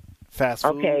 Fast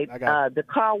food. Okay, I got the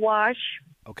car wash.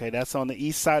 Okay, that's on the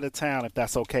east side of town, if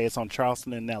that's okay. It's on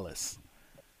Charleston and Nellis.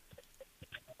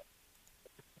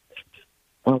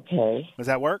 Okay. Does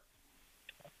that work?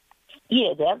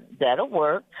 Yeah, that'll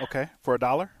work. Okay, for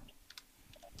 $1?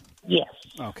 Yes.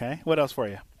 Okay, what else for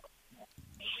you?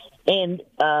 And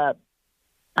I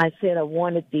said I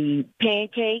wanted the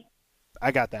pancake.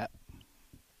 I got that.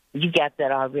 You got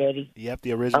that already? Yep,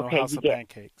 the original House of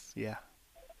Pancakes. Yeah.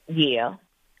 Yeah.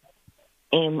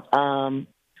 And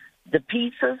the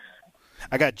pizzas?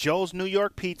 I got Joe's New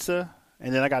York Pizza,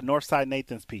 and then I got Northside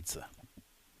Nathan's Pizza.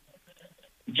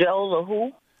 Joel or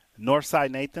who?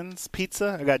 Northside Nathan's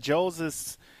Pizza. I got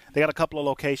Joe's. They got a couple of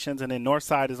locations, and then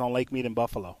Northside is on Lake Mead in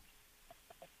Buffalo.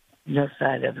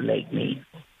 Northside of Lake Mead.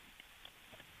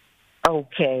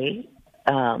 Okay.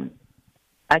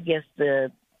 I guess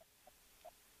the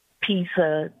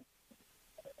pizza,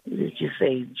 did you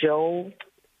say Joel?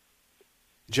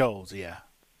 Joel's, yeah.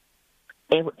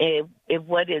 And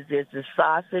what is this? The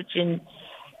sausage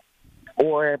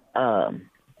or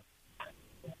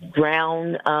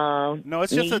ground? No,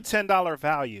 it's just meat? a $10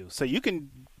 value, so you can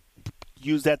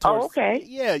use that towards. Oh, okay.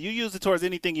 Yeah, you use it towards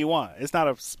anything you want. It's not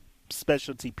a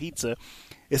specialty pizza.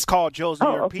 It's called Joe's New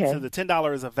York Pizza. The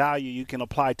 $10 is a value you can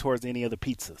apply towards any of the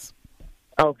pizzas.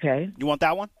 Okay. You want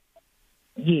that one?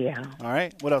 Yeah. All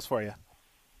right. What else for you?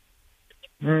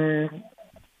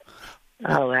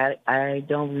 Oh, I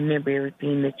don't remember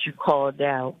everything that you called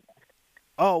out.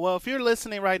 Oh, well, if you're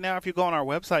listening right now, if you go on our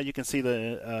website, you can see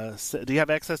the do you have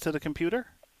access to the computer?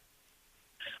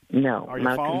 No, or your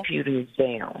my phone? computer is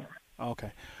down.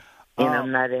 Okay. And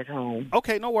I'm not at home.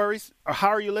 Okay, no worries. How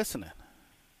are you listening?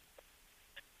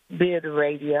 Via the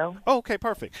radio. Oh, okay,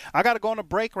 perfect. I got to go on a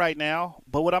break right now,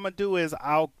 but what I'm going to do is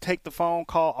I'll take the phone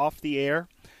call off the air,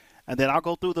 and then I'll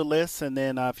go through the list, and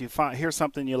then if you hear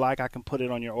something you like, I can put it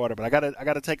on your order. But I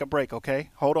got to take a break,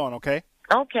 okay? Hold on, okay?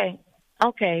 Okay.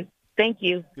 Okay. Thank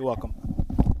you. You're welcome.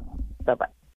 Bye-bye.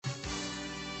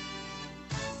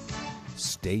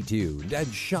 Stay tuned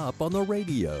and shop on the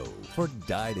radio for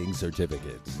dining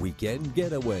certificates, weekend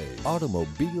getaway,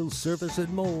 automobile service,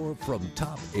 and more from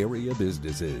top area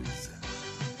businesses.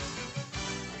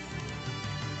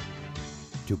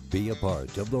 To be a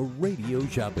part of the Radio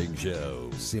Shopping Show,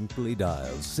 simply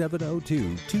dial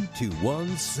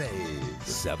 702-221-SAVE,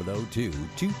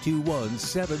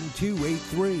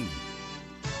 702-221-7283.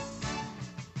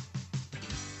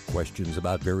 Questions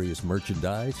about various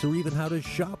merchandise or even how to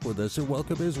shop with us are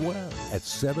welcome as well at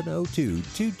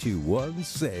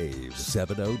 702-221-SAVE,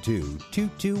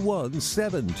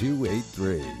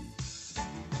 702-221-7283.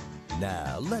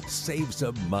 Now, let's save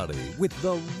some money with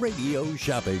the Radio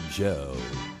Shopping Show.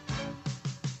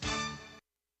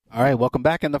 All right, welcome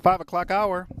back in the 5 o'clock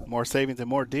hour. More savings and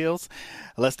more deals.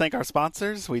 Let's thank our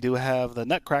sponsors. We do have the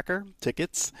Nutcracker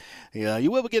tickets.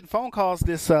 You will be getting phone calls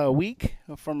this week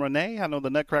from Renee. I know the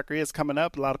Nutcracker is coming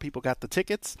up. A lot of people got the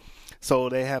tickets. So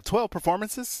they have 12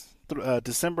 performances through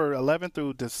December 11th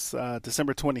through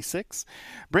December 26th.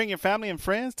 Bring your family and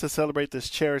friends to celebrate this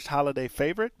cherished holiday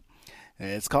favorite.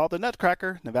 It's called the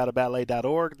Nutcracker,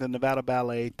 nevadaballet.org, the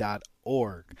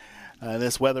nevadaballet.org.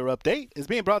 This weather update is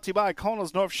being brought to you by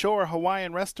Kona's North Shore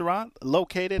Hawaiian Restaurant,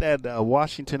 located at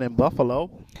Washington and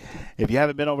Buffalo. If you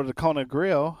haven't been over to Kona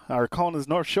Grill or Kona's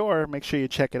North Shore, make sure you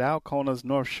check it out. Kona's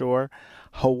North Shore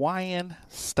Hawaiian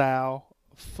style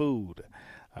food.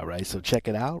 All right, so check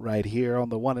it out right here on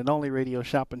the one and only Radio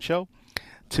Shopping Show.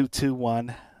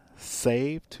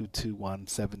 221-SAVE,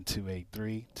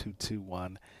 221-7283,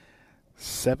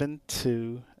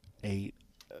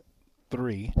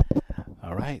 221-7283.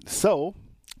 All right, so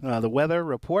the weather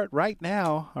report right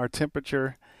now, our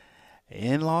temperature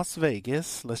in Las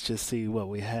Vegas, let's just see what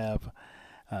we have.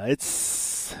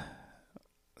 It's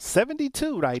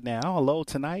 72 right now, a low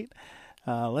tonight.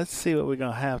 Let's see what we're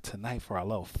going to have tonight for our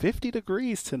low. 50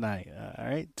 degrees tonight. All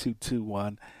right,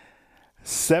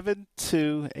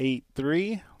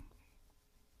 221-7283.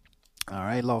 All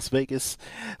right, Las Vegas.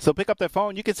 So pick up that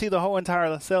phone. You can see the whole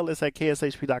entire sale list at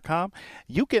kshp.com.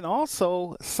 You can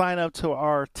also sign up to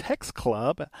our text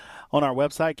club on our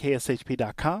website,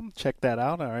 kshp.com. Check that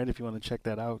out. All right, if you want to check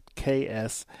that out,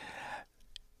 kshp.com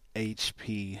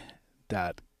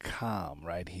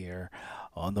right here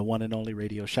on the one and only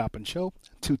Radio Shopping Show.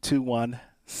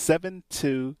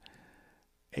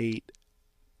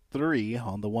 221-7283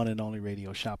 on the one and only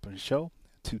Radio Shopping Show.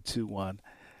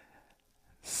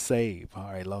 221-SAVE.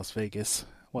 All right, Las Vegas,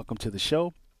 welcome to the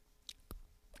show.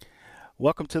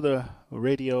 Welcome to the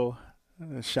Radio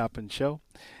Shopping Show.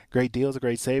 Great deals,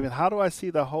 great savings. How do I see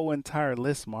the whole entire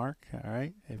list, Mark? All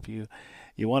right. If you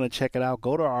want to check it out,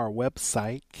 go to our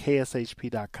website,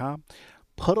 kshp.com.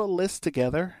 Put a list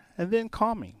together and then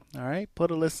call me. All right.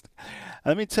 Put a list.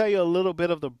 Let me tell you a little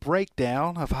bit of the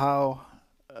breakdown of how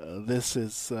this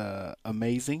is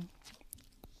amazing.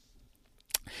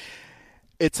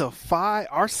 It's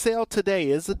our sale today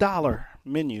is $1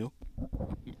 menu.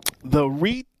 The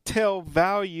retail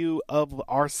value of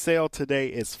our sale today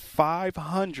is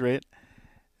 $500.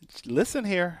 Listen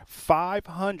here,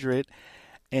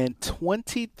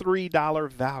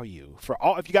 $523 value for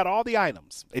all. If you got all the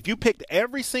items, if you picked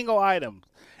every single item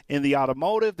in the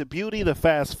automotive, the beauty, the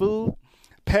fast food,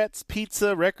 pets,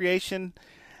 pizza, recreation,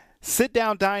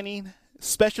 sit-down dining,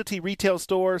 specialty retail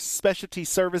stores, specialty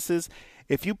services.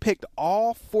 If you picked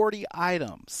all 40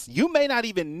 items, you may not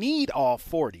even need all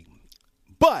 40,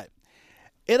 but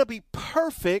it'll be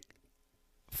perfect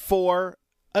for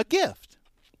a gift.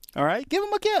 All right? Give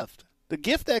them a gift. The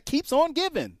gift that keeps on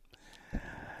giving.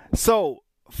 So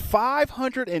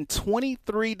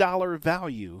 $523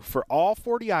 value for all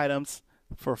 40 items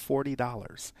for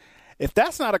 $40. If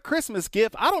that's not a Christmas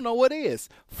gift, I don't know what is.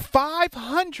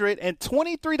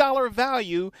 $523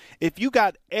 value if you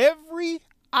got every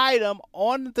item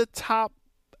on the top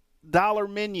dollar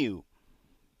menu.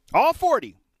 All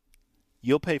 40.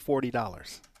 You'll pay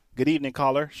 $40. Good evening,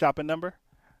 caller. Shopping number?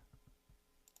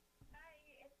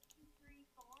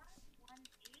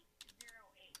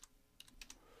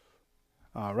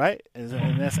 All right.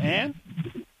 And that's Ann?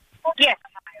 Yes.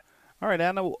 All right,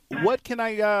 Anna. What can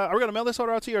I, are we going to mail this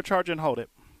order out to you or charge and hold it?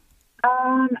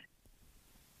 How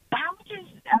much is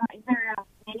there a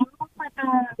minimum for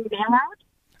the mail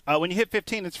out? When you hit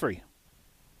 15, it's free.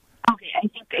 Okay, I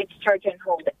think it's charge and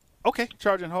hold it. Okay,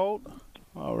 charge and hold.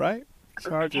 All right.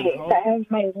 Charge and hold. So I have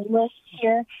my list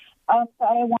here. So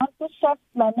I want the Chef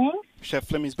Fleming's. Chef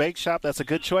Fleming's Bake Shop. That's a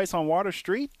good choice on Water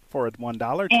Street for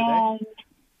 $1 today. And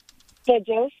the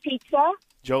Joe's Pizza.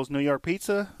 Joe's New York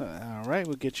Pizza. All right,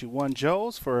 we'll get you one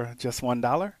Joe's for just $1. And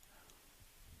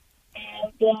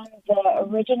then the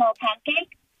Original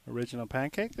Pancake. Original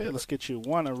Pancake. Yeah, let's get you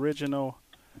one Original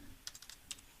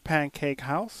Pancake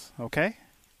House. Okay.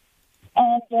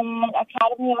 And then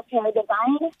Academy of Hair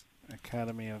Design.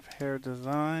 Academy of Hair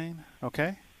Design.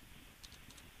 Okay.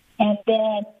 And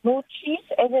then Moochie's.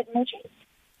 Is it Moochie's?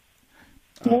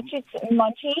 Moochie's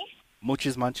Munchies.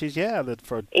 Moochie's Munchies. Yeah,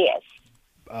 for yes.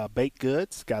 Baked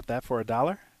goods. Got that for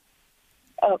 $1.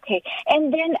 Okay.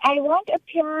 And then I want a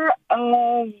pair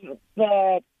of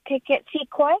the ticket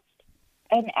Sequest,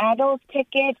 an adult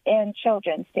ticket and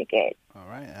children's ticket. All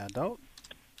right, adult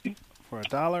for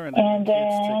 $1 and then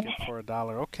kids ticket for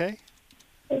 $1. Okay.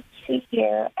 Let's see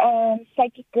here.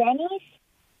 Psychic Grannies.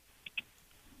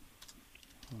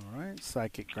 All right,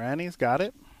 Psychic Grannies. Got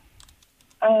it.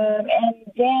 And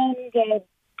then the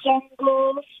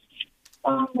Jungles.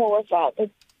 What was that? The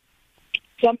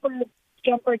Jumper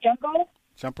Jungle.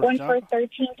 One for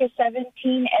 13 to 17,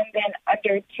 and then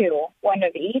under 2, one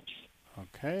of each.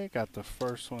 Okay, got the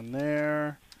first one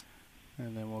there,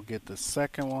 and then we'll get the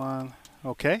second one.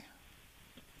 Okay.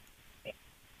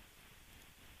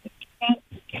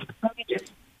 Let me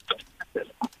just.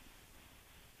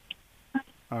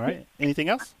 All right. Anything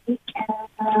else?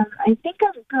 I think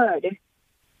I'm good.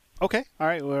 Okay. All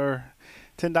right. We're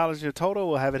 $10 your total.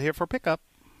 We'll have it here for pickup.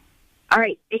 All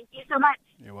right. Thank you so much.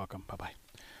 You're welcome. Bye-bye.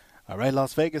 All right,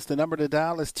 Las Vegas, the number to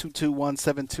dial is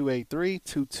 221-7283,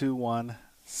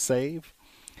 221-SAVE.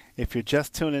 If you're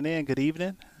just tuning in, good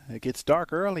evening. It gets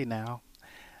dark early now.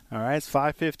 All right, it's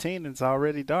 5:15 and it's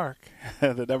already dark.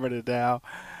 The number to dial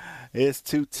is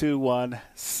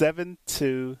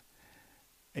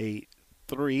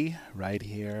 221-7283 right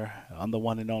here on the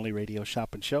one and only Radio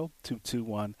Shopping Show,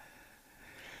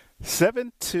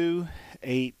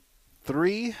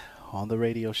 221-7283 on the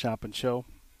Radio Shopping Show.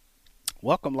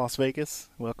 Welcome, Las Vegas.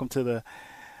 Welcome to the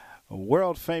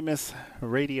world-famous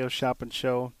Radio Shopping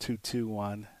Show,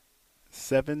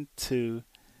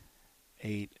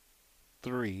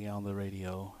 221-7283 on the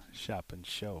Radio Shopping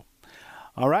Show.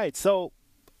 All right, so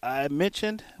I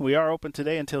mentioned we are open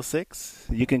today until 6.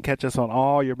 You can catch us on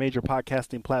all your major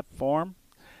podcasting platforms.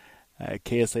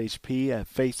 KSHP at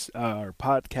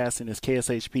podcasting is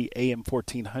KSHP AM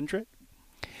 1400.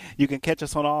 You can catch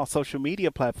us on all social media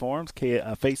platforms,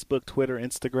 Facebook, Twitter,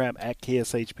 Instagram, at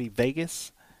KSHP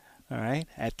Vegas. All right,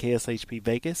 at KSHP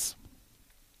Vegas.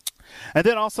 And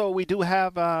then also we do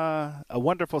have a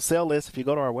wonderful sale list if you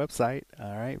go to our website.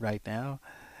 All right now.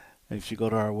 If you go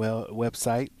to our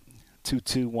website,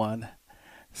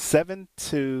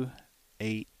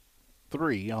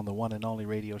 221-7283 on the one and only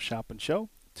Radio Shopping Show,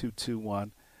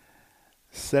 221-7283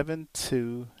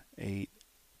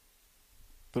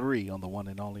 7283 on the one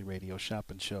and only Radio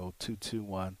Shopping Show.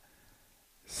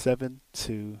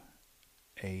 221-728-3.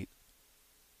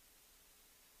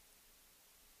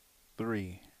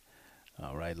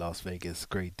 All right, Las Vegas,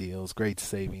 great deals, great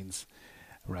savings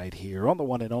right here on the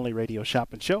one and only Radio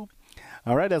Shopping Show.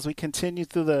 All right, as we continue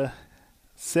through the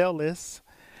sale list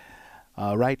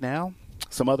right now,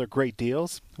 some other great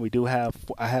deals.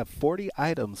 I have 40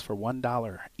 items for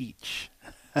 $1 each.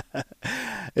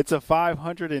 It's a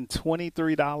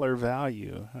 $523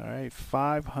 value. All right,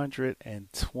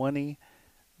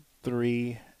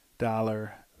 $523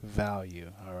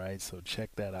 value. All right, so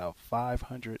check that out.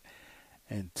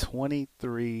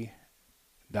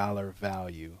 $523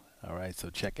 value. All right, so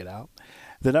check it out.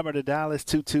 The number to dial is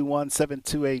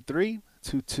 221-7283,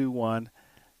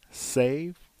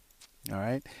 221-SAVE. All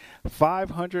right,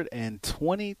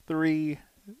 $523.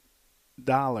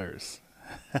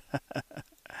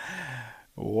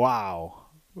 Wow,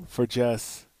 for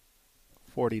just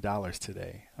 $40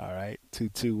 today. All right,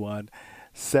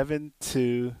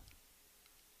 221-72.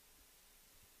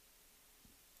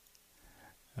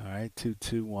 All right,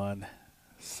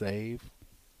 221-SAVE.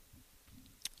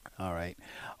 All right.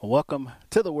 Welcome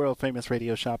to the world famous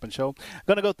Radio Shopping Show. I'm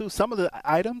going to go through some of the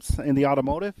items in the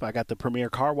automotive. I got the Premier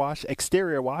Car Wash,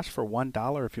 exterior wash for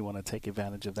 $1 if you want to take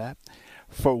advantage of that.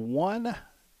 For $1.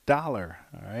 All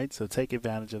right. So take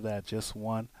advantage of that. Just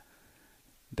 $1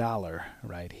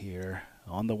 right here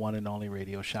on the one and only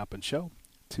Radio Shopping Show.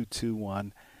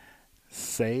 221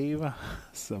 Save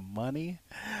some money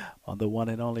on the one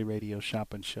and only Radio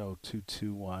Shopping Show.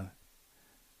 221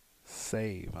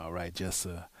 Save. All right. Just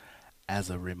as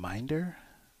a reminder.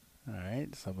 All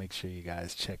right, so make sure you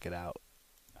guys check it out.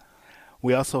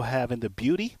 We also have in the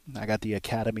beauty, I got the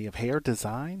Academy of Hair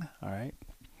Design. All right,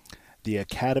 the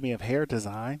Academy of Hair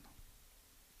Design.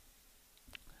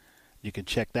 You can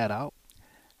check that out.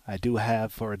 I do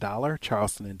have for $1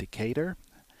 Charleston and Decatur.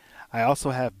 I also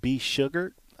have B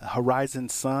Sugar, Horizon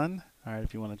Sun. All right,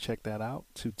 if you want to check that out,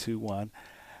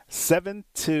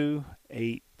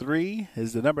 221-7283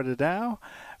 is the number to dial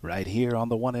right here on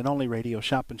the one and only Radio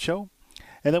Shopping Show.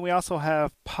 And then we also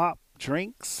have Pop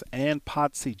Drinks and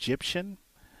Potts Egyptian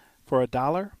for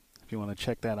 $1. If you want to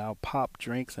check that out, Pop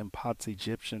Drinks and Potts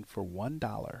Egyptian for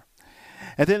 $1.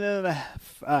 And then in the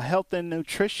health and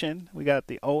nutrition, we got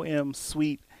the OM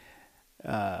Sweet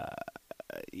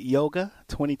Yoga,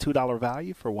 $22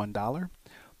 value for $1.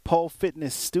 Pole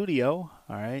Fitness Studio,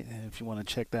 all right, and if you want to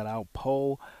check that out,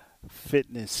 Pole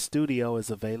Fitness Studio is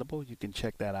available. You can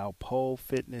check that out. Pole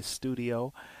Fitness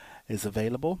Studio is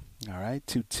available. All right,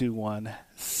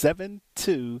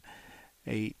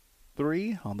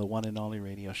 221-7283 on the one and only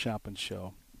Radio Shopping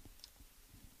Show.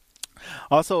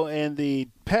 Also in the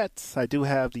pets, I do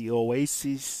have the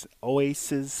Oasis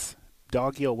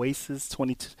Doggy Oasis,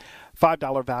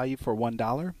 $25 value for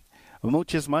 $1.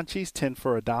 Mooch's Munchies, 10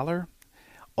 for $1.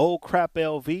 Old Crap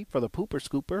LV for the Pooper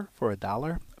Scooper for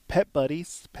 $1. Pet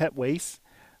Buddies, Pet Waste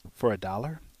for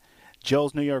 $1.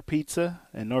 Joe's New York Pizza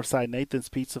and Northside Nathan's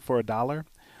Pizza for $1.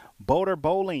 Boulder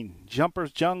Bowling,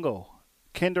 Jumpers Jungle,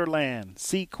 Kinderland,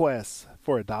 Sequest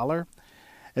for $1.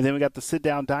 And then we got the Sit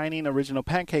Down Dining Original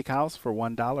Pancake House for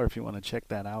 $1 if you want to check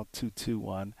that out.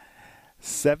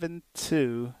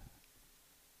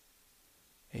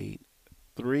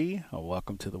 221-7283.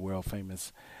 Welcome to the world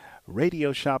famous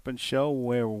Radio Shopping Show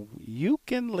where you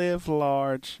can live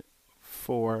large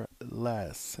for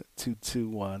less.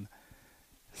 221-7283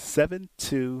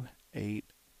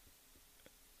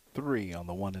 on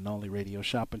the one and only Radio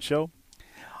Shopping Show.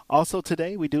 Also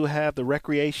today we do have the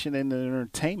recreation and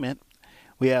entertainment.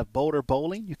 We have Boulder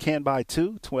Bowling. You can buy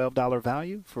two, $12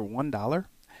 value for $1.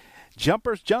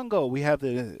 Jumpers Jungle. We have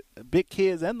the big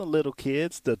kids and the little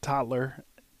kids, the toddler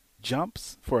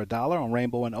jumps for $1 on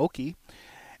Rainbow and Okie.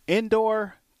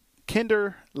 Indoor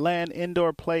Kinderland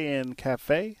Indoor Play-In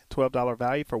Cafe, $12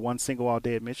 value for one single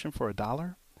all-day admission for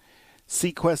 $1.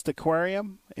 Sequest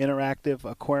Aquarium, Interactive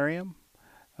Aquarium,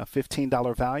 a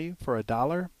 $15 value for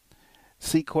 $1.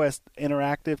 Sequest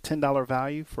Interactive, $10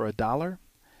 value for $1.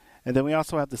 And then we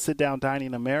also have the Sit Down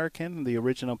Dining American, the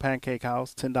Original Pancake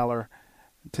House, $10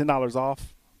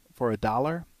 off for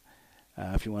 $1.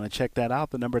 If you want to check that out,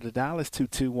 the number to dial is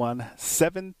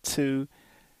 221-7283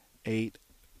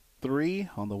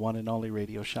 on the one and only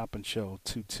Radio Shopping Show.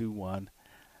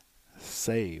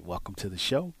 221-SAVE. Welcome to the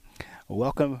show.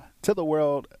 Welcome to the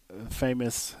world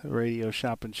famous Radio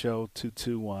Shopping Show.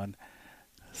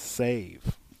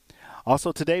 221-SAVE.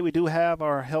 Also today we do have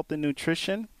our health and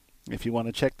nutrition. If you want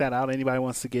to check that out, anybody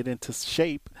wants to get into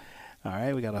shape, all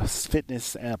right, we got a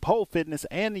fitness, pole fitness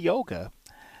and yoga.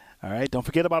 All right. Don't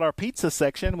forget about our pizza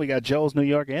section. We got Joe's New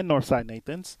York and Northside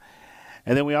Nathan's.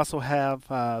 And then we also have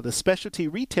the specialty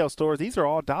retail stores. These are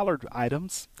all dollar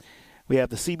items. We have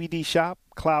the CBD shop,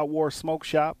 Cloud War Smoke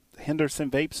Shop, Henderson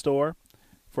Vape Store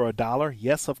for $1.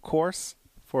 Yes, of course,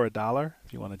 for $1.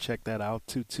 If you want to check that out,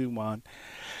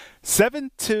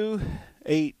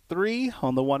 221-7283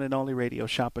 on the one and only Radio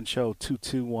Shopping Show,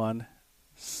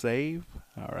 221-SAVE.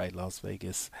 All right, Las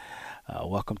Vegas,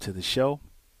 welcome to the show.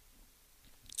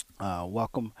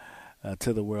 Welcome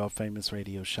to the world famous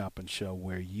Radio Shopping Show,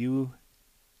 where you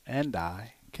and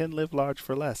I can live large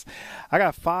for less. I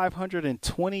got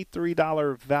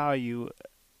 $523 value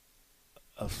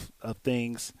of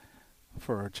things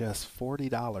for just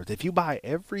 $40. If you buy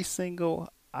every single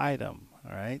item,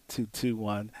 all right,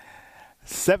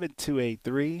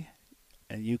 221-7283,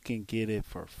 and you can get it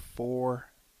for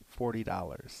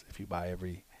 $40 if you buy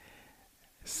every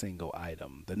single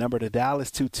item. The number to dial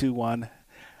is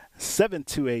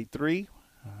 221-7283.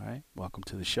 All right, welcome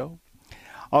to the show.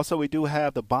 Also, we do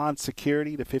have the Bond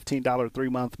Security, the $15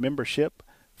 3-month membership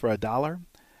for $1.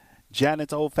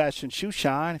 Janet's Old Fashioned Shoe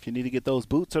Shine. If you need to get those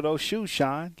boots or those shoes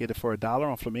shine, get it for $1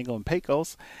 on Flamingo and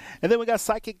Pecos. And then we got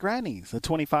Psychic Grannies, a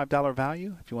 $25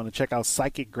 value. If you want to check out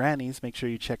Psychic Grannies, make sure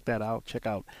you check that out. Check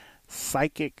out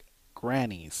Psychic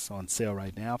Grannies on sale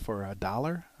right now for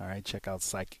 $1. All right, check out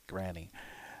Psychic Granny.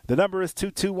 The number is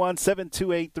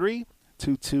 221-7283,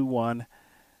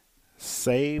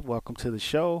 221-SAVE. Welcome to the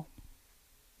show.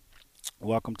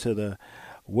 Welcome to the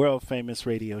world famous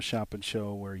Radio Shopping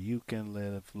Show, where you can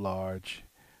live large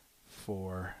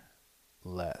for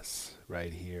less,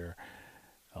 right here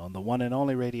on the one and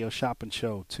only Radio Shopping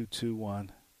Show,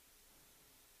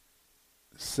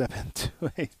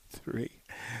 221-7283.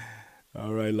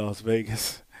 All right, Las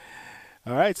Vegas.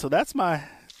 All right, so that's a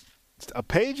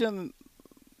page, and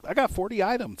I got 40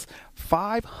 items.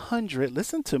 500,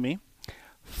 listen to me,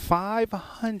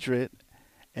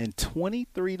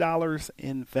 $523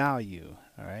 in value.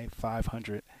 All right,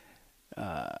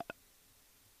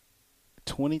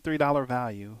 $23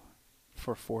 value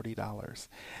for $40.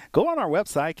 Go on our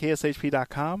website,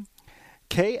 kshp.com,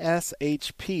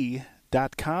 kshp.com,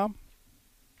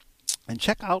 and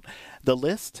check out the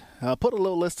list. Put a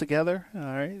little list together, all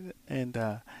right, and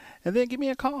then give me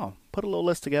a call. Put a little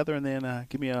list together, and then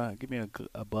give me a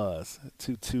buzz.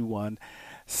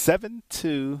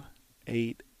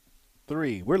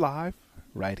 221-7283. We're live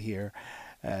right here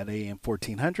at AM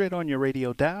 1400 on your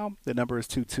radio dial. The number is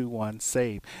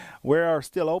 221-SAVE. We are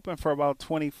still open for about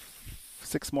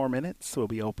 26 more minutes. We'll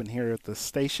be open here at the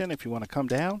station if you want to come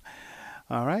down.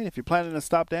 All right. If you're planning to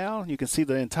stop down, you can see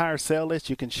the entire sale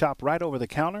list. You can shop right over the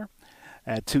counter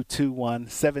at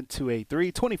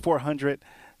 221-7283, 2400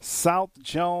 South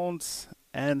Jones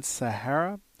and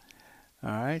Sahara. All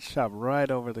right. Shop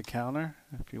right over the counter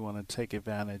if you want to take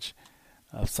advantage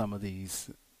of some of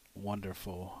these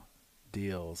wonderful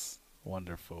deals,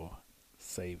 wonderful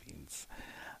savings.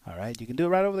 All right, you can do it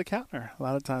right over the counter. A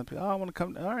lot of times, I want to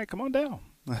come. All right, come on down.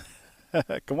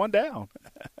 Come on down.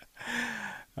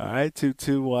 All right,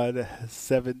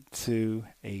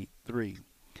 221-7283.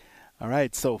 All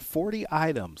right, so 40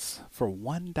 items for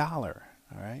 $1. All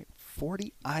right,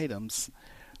 40 items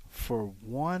for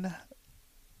 $1.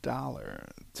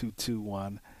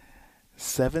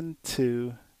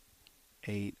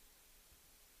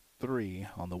 221-7283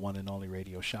 on the one and only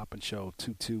Radio Shopping Show.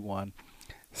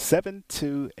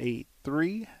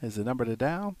 221-7283 is the number to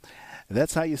dial.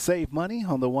 That's how you save money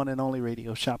on the one and only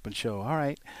Radio Shopping Show. All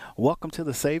right, welcome to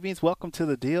the savings. Welcome to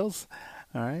the deals.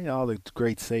 All right, all the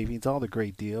great savings, all the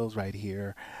great deals right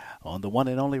here on the one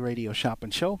and only Radio Shopping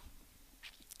Show.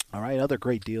 All right, other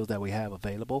great deals that we have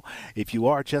available. If you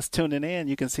are just tuning in,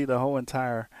 you can see the whole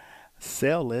entire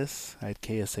sale list at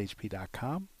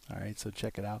kshp.com. All right, so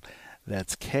check it out.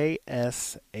 That's kshp.com.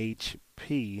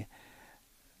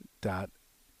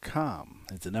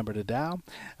 It's a number to dial.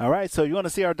 All right, so you want to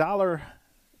see our dollar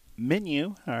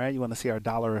menu. All right, you want to see our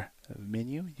dollar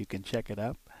menu. You can check it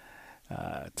up.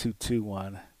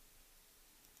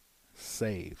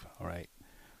 221-SAVE. All right.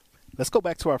 Let's go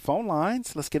back to our phone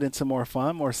lines. Let's get into more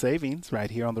fun, more savings right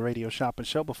here on the Radio Shopping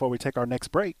Show before we take our next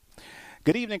break.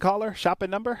 Good evening, caller. Shopping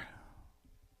number?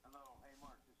 Hello. Hey,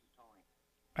 Mark. This is Tony.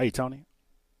 Hey, Tony.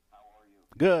 How are you?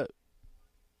 Good.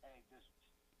 Hey, just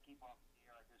keep off the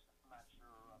air. I'm not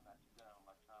sure I'm not too good on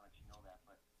electronics, you know that,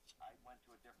 but I went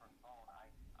to a different phone.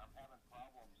 I'm having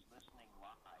problems listening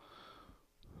live.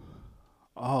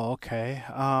 Oh, okay.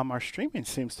 Our streaming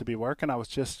seems to be working. I was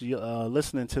just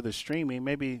listening to the streaming.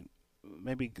 Maybe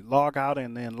log out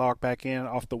and then log back in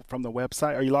from the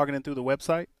website. Are you logging in through the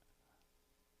website?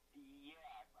 Yeah,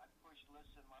 I pushed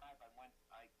listen live. I went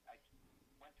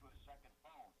to a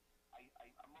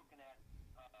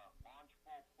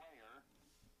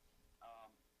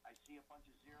see a bunch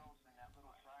of zeros in that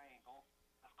little triangle.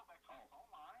 Let's go back to the phone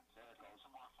line. There it goes.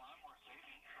 Some more fun, more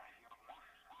savings right here.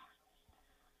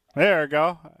 There we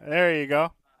go. There you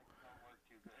go.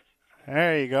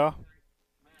 There you go.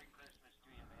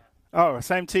 Oh,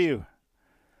 same to you.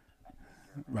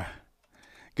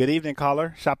 Good evening,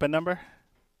 caller. Shopping number?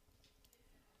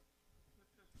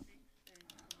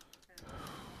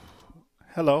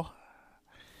 Hello.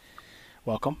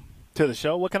 Welcome to the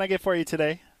show. What can I get for you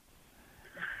today?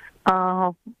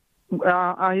 I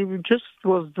just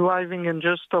was driving and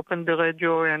just opened the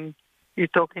radio, and you're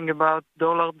talking about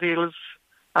dollar deals.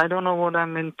 I don't know what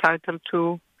I'm entitled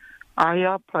to.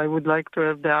 IOP, I would like to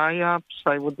have the IOPs.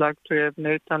 I would like to have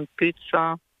Nathan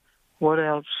Pizza. What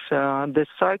else? The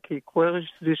Psychic. Where is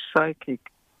this Psychic?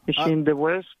 Is she in the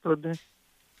West or the...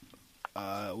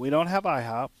 We don't have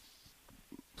IHOP,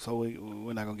 so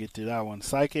we're not going to get to that one.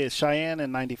 Psychic is Cheyenne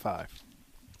and 95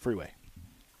 Freeway.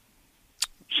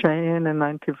 Cheyenne and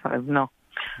 95, no.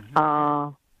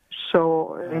 I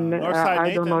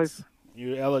don't know if...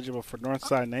 You're eligible for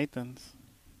Northside Nathan's.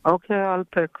 Okay, I'll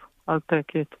take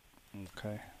it.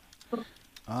 Okay.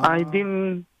 I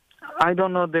don't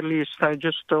know the list. I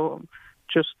just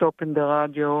opened the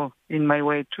radio in my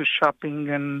way to shopping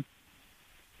and.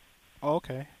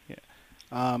 Okay.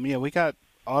 Yeah. We got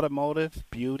automotive,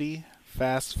 beauty,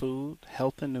 fast food,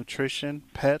 health and nutrition,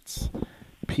 pets,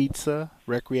 pizza,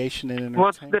 recreation and entertainment.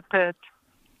 What's the pet?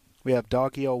 We have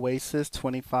Doggy Oasis,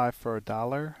 $25 for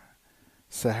 $1.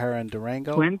 Sahara and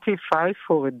Durango. $25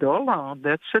 for $1.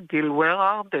 That's a deal. Where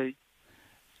are they?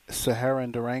 Sahara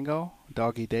and Durango,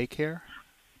 doggy daycare.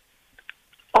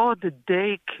 Oh, the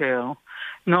daycare.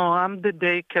 No, I'm the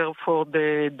daycare for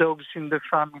the dogs in the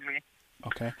family.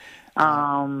 Okay.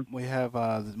 We have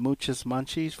the Mooch's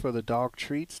Munchies for the dog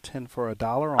treats, 10 for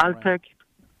 $1.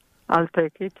 I'll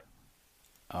take it.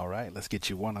 All right, let's get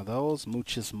you one of those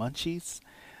Mooch's Munchies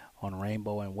on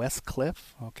Rainbow and West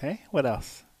Cliff. Okay, what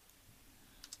else?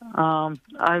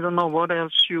 I don't know what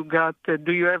else you got.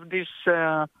 Do you have this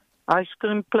ice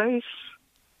cream place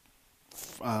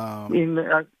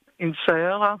in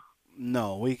Sahara?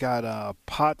 No, we got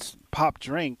pop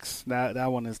drinks.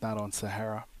 That one is not on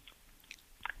Sahara.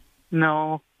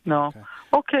 No.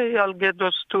 Okay, I'll get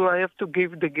those two. I have to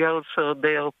give the girls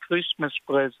their Christmas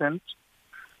present,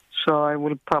 so I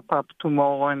will pop up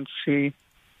tomorrow and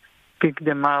pick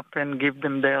them up and give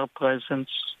them their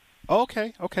presents.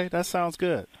 Okay, that sounds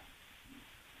good.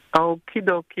 Okie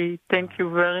dokie. Thank you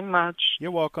very much.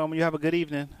 You're welcome. You have a good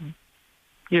evening.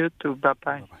 You too.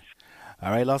 Bye-bye.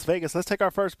 All right, Las Vegas, let's take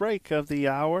our first break of the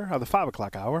hour, of the 5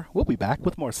 o'clock hour. We'll be back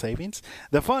with more savings.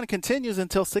 The fun continues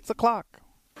until 6 o'clock.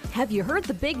 Have you heard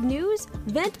the big news?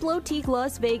 Vent Boutique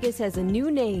Las Vegas has a new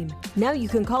name. Now you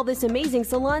can call this amazing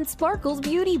salon Sparkles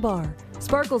Beauty Bar.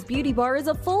 Sparkles Beauty Bar is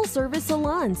a full-service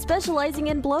salon specializing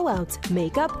in blowouts,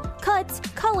 makeup, cuts,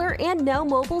 color, and now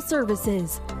mobile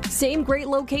services. Same great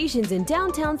locations in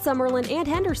downtown Summerlin and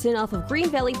Henderson off of Green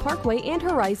Valley Parkway and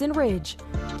Horizon Ridge.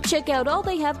 Check out all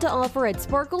they have to offer at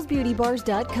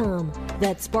sparklesbeautybars.com.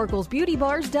 That's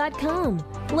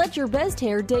sparklesbeautybars.com. Let your best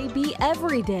hair day be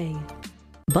every day.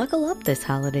 Buckle up this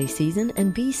holiday season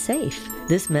and be safe.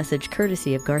 This message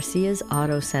courtesy of Garcia's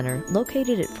Auto Center,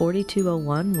 located at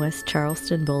 4201 West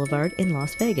Charleston Boulevard in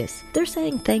Las Vegas. They're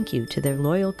saying thank you to their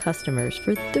loyal customers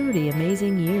for 30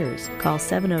 amazing years. Call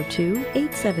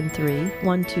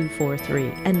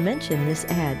 702-873-1243 and mention this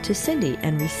ad to Cindy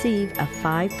and receive a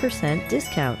 5%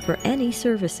 discount for any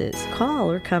services.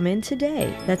 Call or come in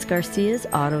today. That's Garcia's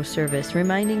Auto Service,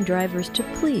 reminding drivers to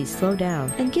please slow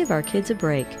down and give our kids a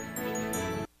break.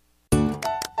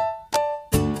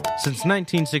 Since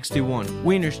 1961,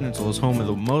 Wiener Schnitzel is home of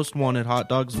the most wanted hot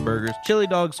dogs, burgers, chili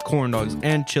dogs, corn dogs,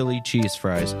 and chili cheese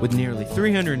fries. With nearly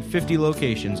 350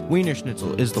 locations, Wiener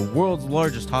Schnitzel is the world's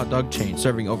largest hot dog chain,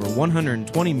 serving over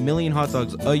 120 million hot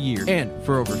dogs a year. And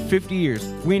for over 50 years,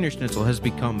 Wiener Schnitzel has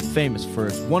become famous for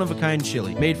its one-of-a-kind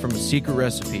chili made from a secret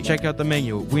recipe. Check out the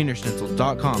menu at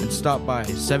wienerschnitzel.com and stop by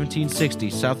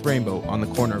 1760 South Rainbow on the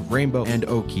corner of Rainbow and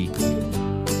Oakey.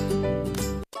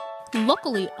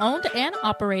 Locally owned and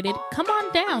operated, come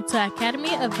on down to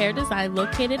Academy of Hair Design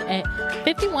located at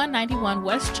 5191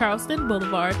 West Charleston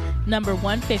Boulevard, number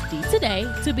 150,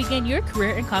 today to begin your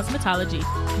career in cosmetology.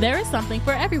 There is something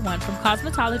for everyone from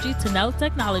cosmetology to nail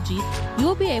technology. You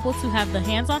will be able to have the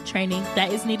hands-on training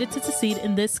that is needed to succeed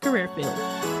in this career field.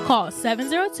 Call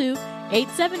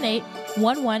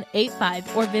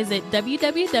 702-878-1185 or visit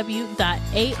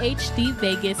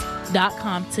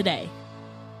www.ahdvegas.com today.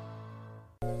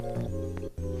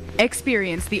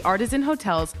 Experience the Artisan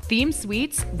Hotel's themed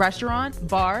suites, restaurant,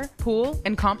 bar, pool,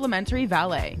 and complimentary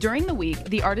valet. During the week,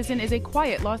 the Artisan is a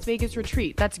quiet Las Vegas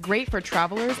retreat that's great for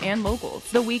travelers and locals.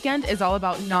 The weekend is all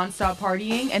about nonstop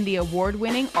partying and the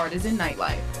award-winning Artisan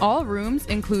nightlife. All rooms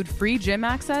include free gym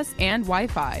access and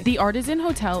Wi-Fi. The Artisan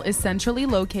Hotel is centrally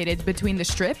located between the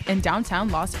Strip and downtown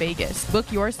Las Vegas.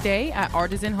 Book your stay at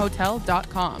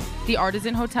artisanhotel.com. The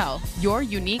Artisan Hotel, your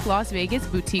unique Las Vegas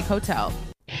boutique hotel.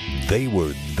 They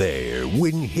were there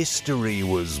when history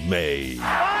was made.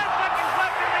 And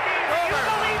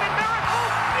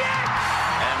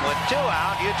with 2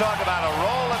 out, you talk about a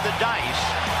roll of the dice.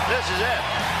 This is it.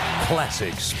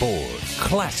 Classic sports,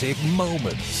 classic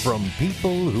moments from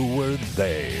people who were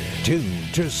there. Tune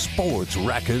to Sports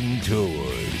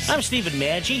Raconteurs. I'm Stephen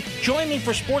Maggi. Join me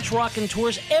for Sports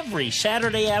Raconteurs every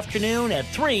Saturday afternoon at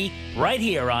 3, right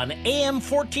here on AM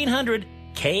 1400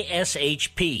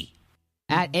 KSHP.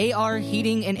 At AR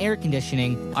Heating and Air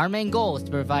Conditioning, our main goal is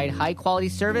to provide high-quality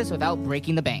service without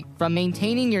breaking the bank. From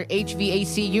maintaining your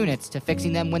HVAC units to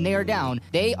fixing them when they are down,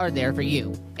 they are there for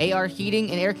you. AR Heating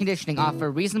and Air Conditioning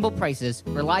offer reasonable prices,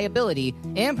 reliability,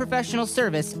 and professional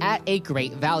service at a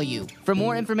great value. For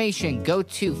more information, go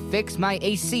to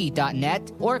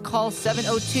fixmyac.net or call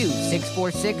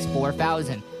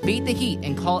 702-646-4000. Beat the heat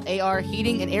and call AR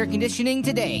Heating and Air Conditioning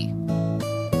today.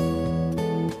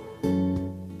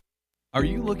 Are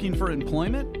you looking for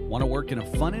employment? Want to work in a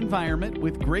fun environment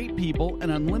with great people and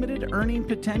unlimited earning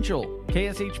potential?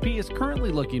 KSHP is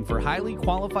currently looking for highly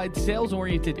qualified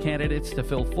sales-oriented candidates to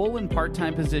fill full and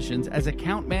part-time positions as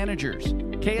account managers.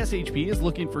 KSHP is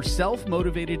looking for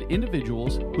self-motivated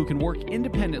individuals who can work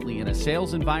independently in a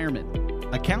sales environment.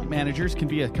 Account managers can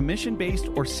be a commission-based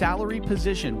or salary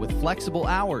position with flexible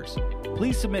hours.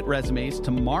 Please submit resumes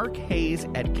to Mark Hayes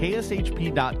at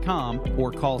kshp.com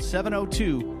or call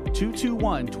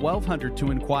 702-221-1200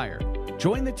 to inquire.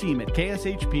 Join the team at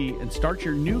KSHP and start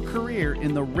your new career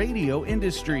in the radio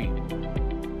industry.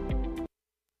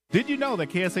 Did you know that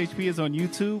KSHP is on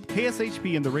YouTube?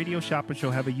 KSHP and the Radio Shopping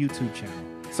Show have a YouTube channel.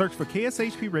 Search for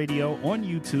KSHP Radio on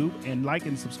YouTube and like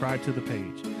and subscribe to the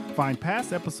page. Find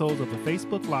past episodes of the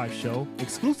Facebook Live show,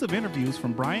 exclusive interviews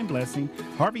from Brian Blessing,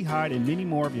 Harvey Hyde, and many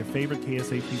more of your favorite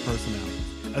KSHP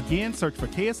personalities. Again, search for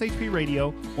KSHP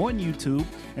Radio on YouTube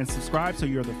and subscribe so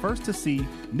you're the first to see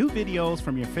new videos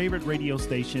from your favorite radio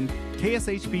station,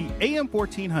 KSHP AM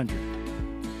 1400.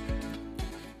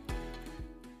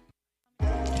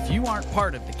 If you aren't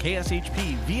part of the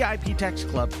KSHP VIP Text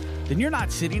Club, then you're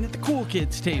not sitting at the cool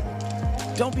kids table.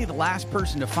 Don't be the last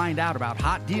person to find out about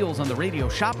hot deals on the Radio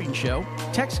Shopping Show.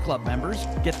 Text Club members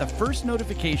get the first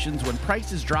notifications when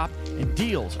prices drop and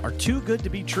deals are too good to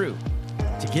be true.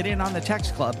 To get in on the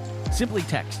Text Club, simply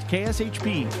text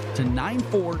KSHP to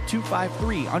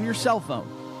 94253 on your cell phone.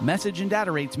 Message and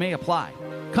data rates may apply.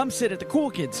 Come sit at the cool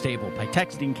kids table by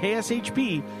texting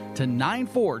KSHP to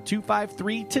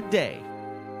 94253 today.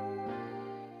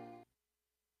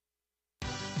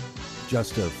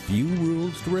 Just a few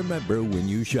rules to remember when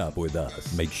you shop with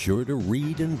us. Make sure to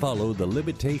read and follow the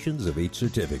limitations of each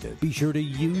certificate. Be sure to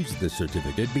use the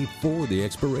certificate before the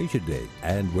expiration date.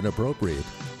 And when appropriate,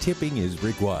 tipping is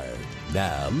required.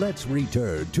 Now, let's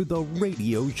return to the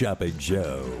Radio Shopping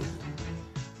Show.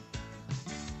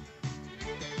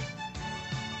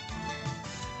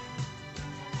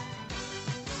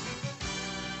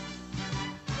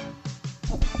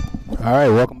 All right,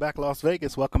 welcome back, Las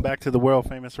Vegas. Welcome back to the world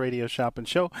famous Radio Shopping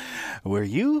Show, where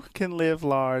you can live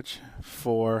large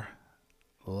for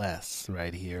less,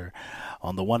 right here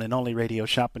on the one and only Radio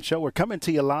Shopping Show. We're coming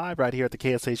to you live right here at the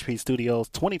KSHP Studios,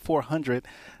 2400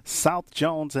 South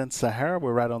Jones and Sahara.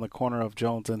 We're right on the corner of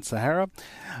Jones and Sahara.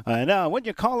 And when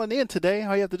you're calling in today,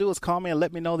 all you have to do is call me and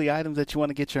let me know the items that you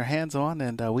want to get your hands on,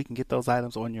 and we can get those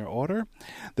items on your order.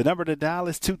 The number to dial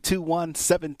is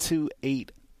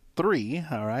 221-7283.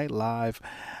 All right, live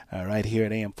right here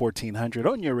at AM 1400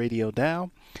 on your radio dial.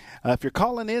 If you're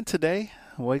calling in today,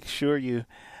 make sure you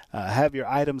have your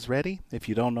items ready. If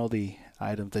you don't know the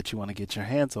items that you want to get your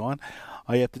hands on,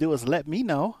 all you have to do is let me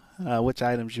know which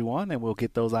items you want, and we'll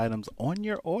get those items on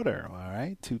your order. All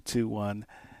right,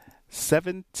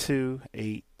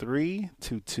 221-7283,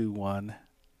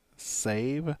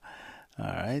 221-SAVE. All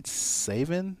right,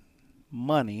 saving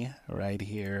money right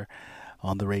here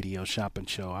on the Radio Shopping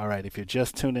Show. All right, if you're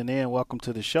just tuning in, welcome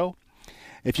to the show.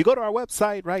 If you go to our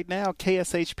website right now,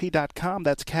 kshp.com,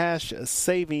 that's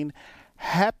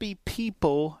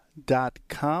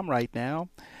cashsavinghappypeople.com right now.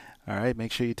 All right,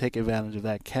 make sure you take advantage of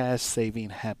that,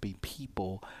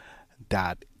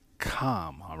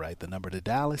 cashsavinghappypeople.com. All right, the number to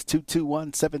dial is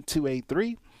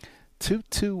 221-7283,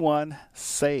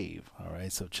 221-SAVE. All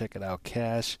right, so check it out,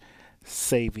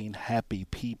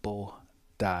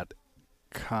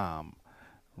 cashsavinghappypeople.com.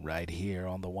 Right here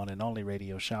on the one and only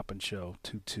radio shopping show,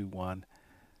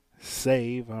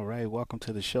 221-SAVE. All right, welcome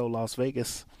to the show, Las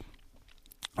Vegas.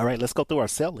 All right, let's go through our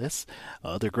sale list,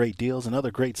 other great deals and other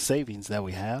great savings that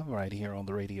we have right here on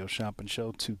the radio shopping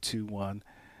show,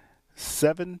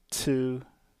 221-7283.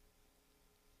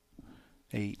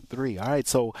 All right,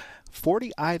 so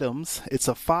 40 items. It's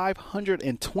a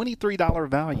 $523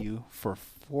 value for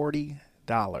 $40.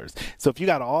 So if you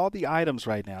got all the items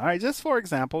right now, all right, just for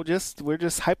example, we're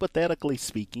just hypothetically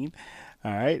speaking,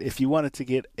 all right, if you wanted to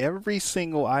get every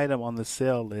single item on the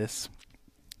sale list,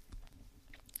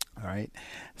 all right,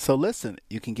 so listen,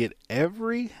 you can get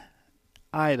every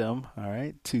item, all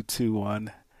right,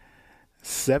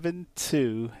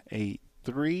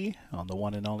 221-7283 on the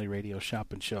one and only radio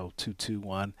shopping show,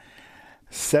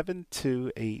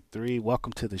 221-7283.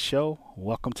 Welcome to the show.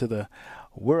 Welcome to the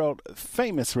world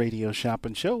famous radio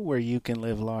shopping show where you can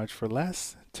live large for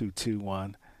less.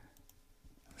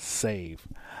 221-SAVE.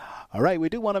 All right, we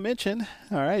do want to mention,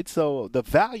 all right, so the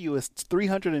value is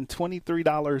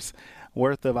 $323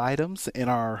 worth of items in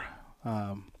our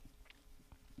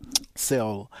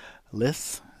sale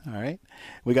lists. All right,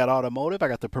 we got automotive. I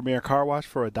got the Premier Car Wash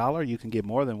for $1. You can get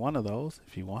more than one of those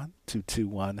if you want.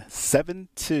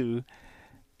 221-7283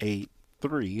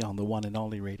 on the one and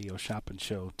only radio shopping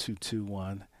show,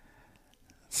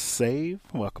 221-SAVE.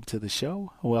 Welcome to the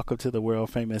show. Welcome to the world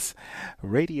famous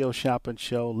radio shopping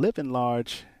show, living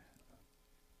large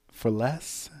for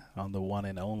less on the one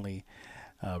and only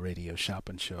radio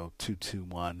shopping show,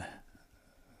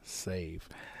 221-SAVE.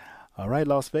 All right,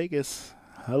 Las Vegas.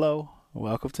 Hello.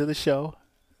 Welcome to the show.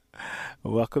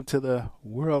 Welcome to the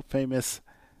world famous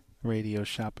radio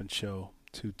shopping show,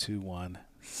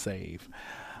 221-SAVE.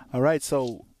 All right,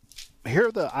 so here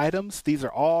are the items. These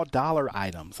are all dollar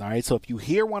items. All right, so if you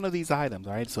hear one of these items,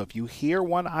 all right, so if you hear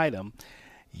one item,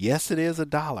 yes, it is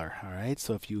 $1. All right,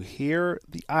 so if you hear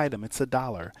the item, it's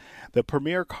 $1. The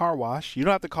Premier Car Wash, you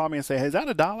don't have to call me and say, hey, is that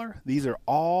 $1? These are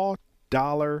all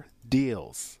dollar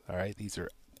deals. All right, these are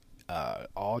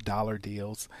all dollar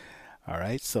deals. All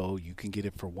right, so you can get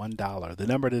it for $1. The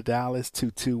number to dial is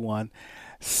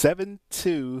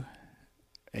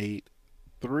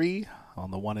 221-7283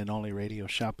 on the one and only radio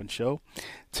shopping show,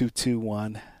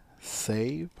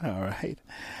 221-SAVE. All right.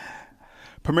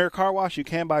 Premier Car Wash, you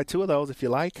can buy 2 of those if you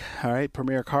like. All right,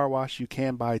 Premier Car Wash, you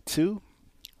can buy 2.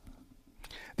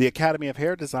 The Academy of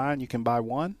Hair Design, you can buy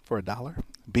 1 for $1.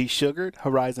 Be Sugared,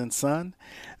 Horizon Sun,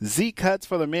 Z Cuts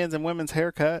for the men's and women's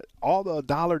haircut, all the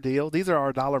dollar deal. These are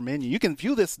our dollar menu. You can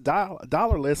view this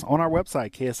dollar list on our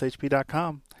website,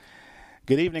 kshp.com.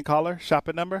 Good evening, caller.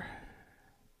 Shopping number?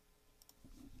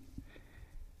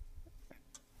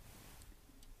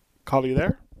 Caller, you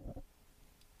there?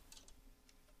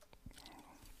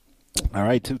 All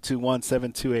right,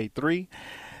 221-7283,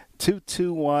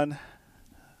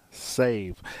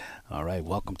 221-SAVE. All right,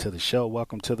 welcome to the show.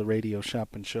 Welcome to the radio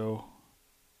shopping show.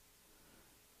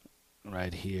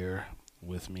 Right here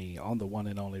with me on the one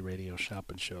and only radio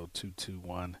shopping show,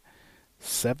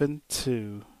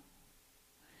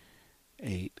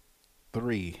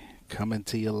 221-7283, coming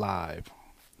to you live.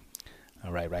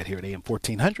 All right here at AM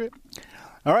 1400.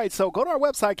 All right, so go to our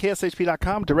website,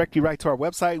 kshp.com, direct you right to our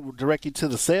website. We'll direct you to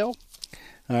the sale.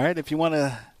 All right, if you want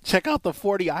to check out the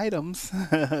 40 items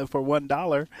for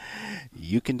 $1,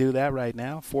 you can do that right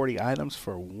now. 40 items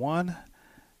for $1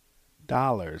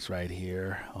 right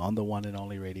here on the one and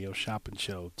only radio shopping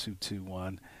show,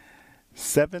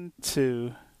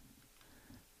 221-7283.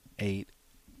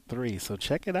 So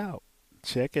check it out.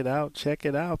 Check it out.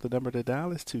 The number to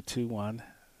dial is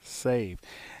 221-SAVE.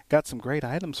 Got some great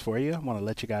items for you. I want to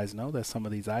let you guys know that some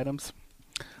of these items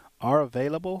are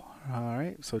available. All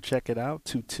right, so check it out,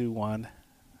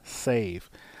 221-SAVE.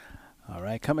 All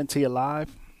right, coming to you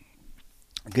live.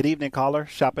 Good evening, caller.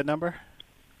 Shopping number?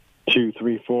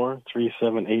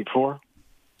 234-3784.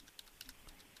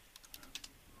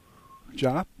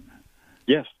 John?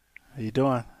 Yes. How you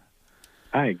doing?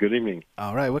 Hi, good evening.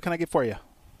 All right, what can I get for you?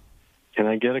 Can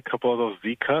I get a couple of those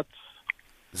Z-Cuts?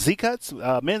 Z-Cuts,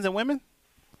 men's and women?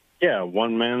 Yeah,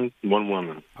 1 man, 1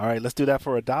 woman. All right, let's do that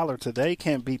for $1 today.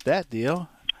 Can't beat that deal.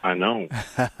 I know.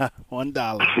 $1. All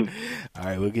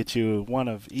right, we'll get you one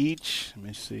of each. Let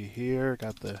me see here.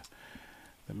 Got the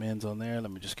men's on there. Let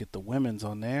me just get the women's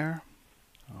on there.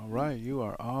 All right, you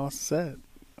are all set.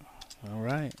 All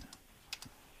right.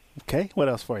 Okay, what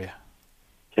else for you?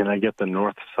 Can I get the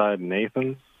Northside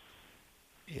Nathan's?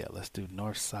 Yeah, let's do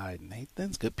Northside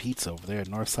Nathan's. Good pizza over there.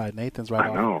 Northside Nathan's right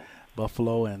I know. off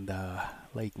Buffalo and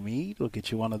Lake Mead. We'll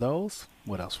get you one of those.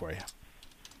 What else for you?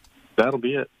 That'll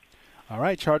be it. All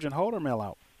right, charge and hold or mail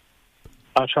out?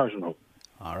 I'll charge and hold.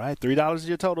 All right, $3 is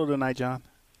your total tonight, John.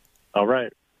 All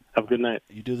right. Have a good night.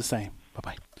 You do the same.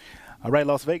 Bye-bye. All right,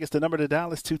 Las Vegas, the number to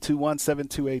dial is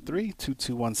 221-7283,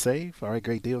 221-SAVE. All right,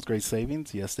 great deals, great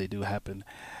savings. Yes, they do happen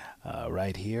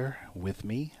right here with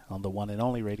me on the one and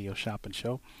only radio shopping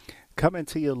show. Coming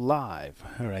to you live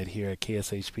right here at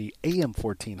KSHP AM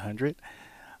 1400.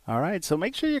 All right, so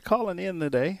make sure you're calling in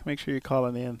today. Make sure you're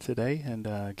calling in today and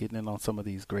getting in on some of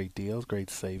these great deals, great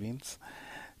savings.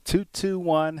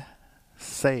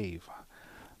 221-SAVE.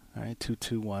 All right,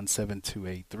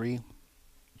 221-7283.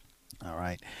 All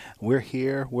right, we're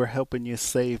here. We're helping you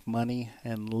save money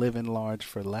and living large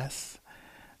for less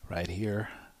right here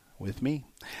with me.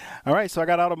 All right, so I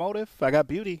got automotive, I got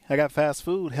beauty, I got fast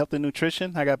food, health and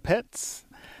nutrition, I got pets,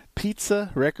 pizza,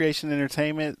 recreation,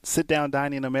 entertainment, sit-down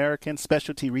dining American,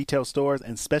 specialty retail stores,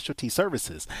 and specialty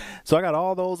services. So I got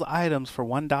all those items for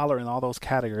 $1 in all those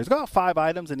categories. About 5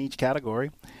 items in each category.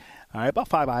 All right, about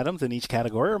 5 items in each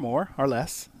category or more or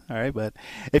less. All right, but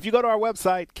if you go to our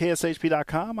website,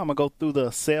 kshp.com, I'm going to go through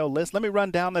the sale list. Let me run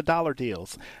down the dollar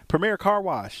deals. Premier Car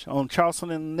Wash on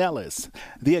Charleston and Nellis.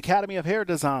 The Academy of Hair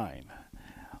Design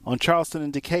on Charleston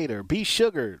and Decatur. Be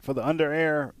Sugared for the under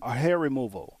hair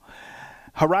removal.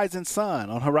 Horizon Sun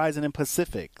on Horizon and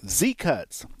Pacific.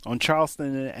 Z-Cuts on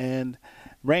Charleston and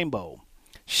Rainbow.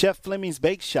 Chef Fleming's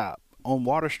Bake Shop on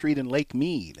Water Street and Lake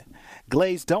Mead.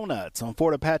 Glazed Donuts on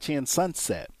Fort Apache and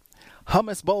Sunset.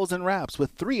 Hummus Bowls and Wraps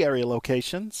with 3 area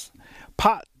locations.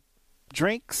 Pot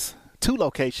Drinks, 2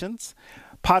 locations.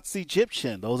 Potts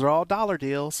Egyptian, those are all dollar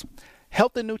deals.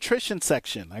 Health and Nutrition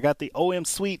section, I got the OM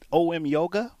Suite OM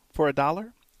Yoga for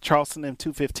 $1. Charleston and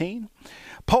 $2.15.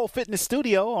 Pole Fitness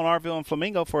Studio on Arville and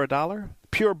Flamingo for $1.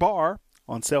 Pure Bar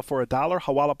on sale for $1.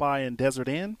 Hualapai and Desert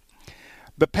Inn.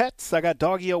 The pets, I got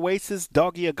Doggy Oasis,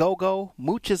 Doggy A Go-Go,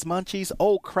 Mooch's Munchies,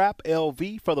 Old Crap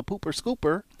LV for the Pooper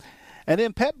Scooper. And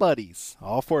then Pet Buddies,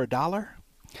 all for $1.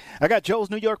 I got Joe's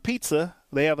New York Pizza.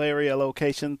 They have area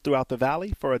location throughout the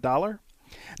valley for $1.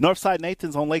 Northside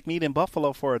Nathan's on Lake Mead in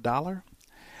Buffalo for $1.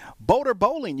 Boulder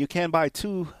Bowling, you can buy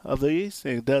 2 of these.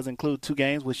 It does include 2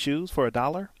 games with shoes for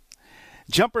 $1.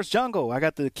 Jumpers Jungle, I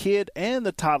got the kid and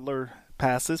the toddler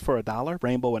passes for $1.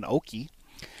 Rainbow and Okie.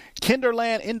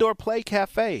 Kinderland Indoor Play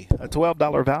Cafe, a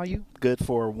 $12 value, good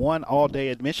for 1 all-day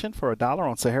admission for $1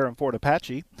 on Sahara and Fort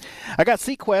Apache. I got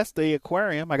Sequest, the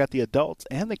aquarium. I got the adults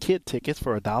and the kid tickets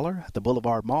for $1 at the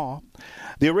Boulevard Mall.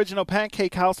 The Original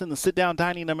Pancake House in the sit-down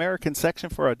dining American section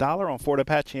for $1 on Fort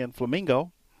Apache and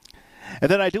Flamingo. And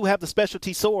then I do have the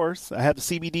specialty stores. I have the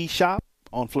CBD shop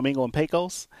on Flamingo and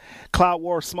Pecos. Cloud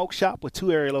War Smoke Shop with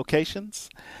 2 area locations.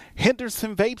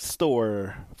 Henderson Vape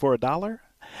Store for $1.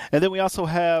 And then we also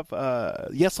have,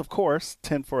 yes, of course,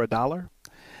 10 for $1.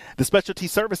 The specialty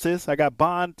services, I got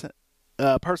Bond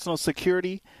Personal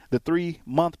Security, the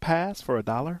 3-month pass for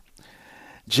 $1.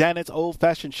 Janet's Old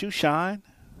Fashioned Shoe Shine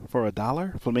for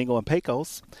 $1, Flamingo and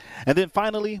Pecos. And then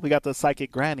finally, we got the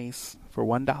Psychic Grannies for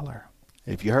 $1.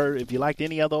 If you liked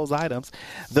any of those items,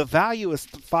 the value is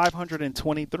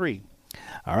 $523.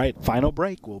 All right, final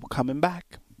break. We'll be coming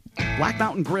back. Black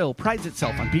Mountain Grill prides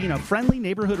itself on being a friendly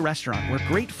neighborhood restaurant where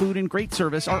great food and great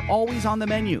service are always on the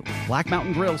menu. Black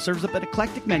Mountain Grill serves up an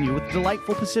eclectic menu with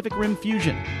delightful Pacific Rim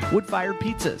fusion, wood-fired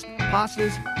pizzas,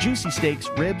 pastas, juicy steaks,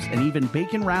 ribs, and even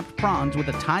bacon-wrapped prawns with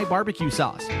a Thai barbecue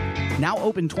sauce. Now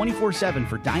open 24/7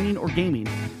 for dining or gaming.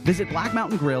 Visit Black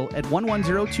Mountain Grill at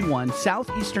 11021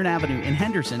 Southeastern Avenue in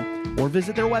Henderson or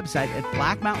visit their website at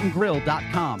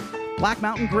blackmountaingrill.com. Black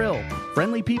Mountain Grill.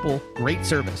 Friendly people, great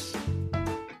service.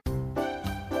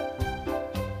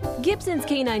 Gibson's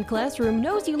Canine Classroom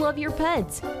knows you love your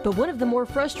pets, but one of the more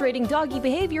frustrating doggy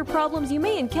behavior problems you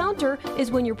may encounter is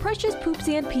when your precious poops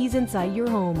and pees inside your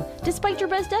home, despite your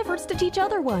best efforts to teach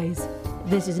otherwise.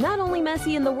 This is not only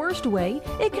messy in the worst way,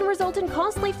 it can result in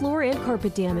costly floor and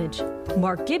carpet damage.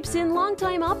 Mark Gibson,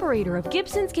 longtime operator of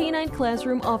Gibson's Canine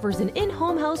Classroom, offers an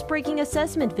in-home housebreaking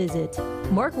assessment visit.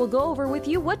 Mark will go over with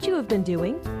you what you have been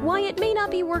doing, why it may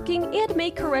not be working, and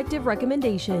make corrective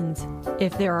recommendations.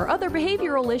 If there are other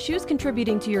behavioral issues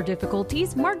contributing to your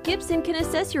difficulties, Mark Gibson can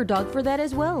assess your dog for that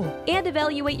as well, and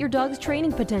evaluate your dog's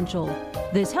training potential.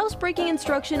 This housebreaking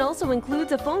instruction also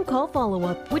includes a phone call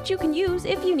follow-up, which you can use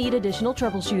if you need additional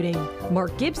troubleshooting.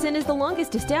 Mark Gibson is the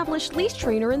longest established leash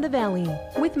trainer in the Valley,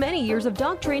 with many years of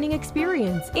dog training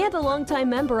experience and a longtime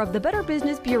member of the Better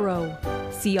Business Bureau.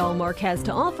 See all Mark has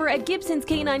to offer at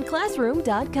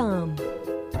Gibson'sCanineClassroom.com.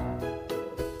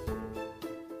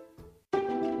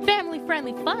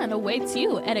 Family-friendly fun awaits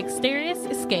you at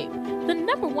Exterius Escape, The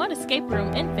 #1 escape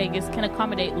room in Vegas can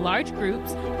accommodate large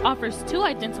groups, offers 2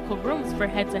 identical rooms for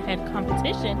head-to-head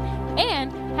competition,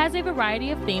 and has a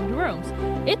variety of themed rooms.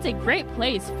 It's a great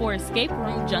place for escape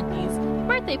room junkies,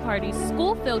 birthday parties,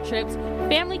 school field trips,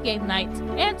 family game nights,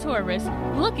 and tourists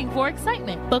looking for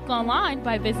excitement. Book online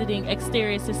by visiting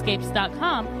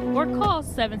ExteriousEscapes.com or call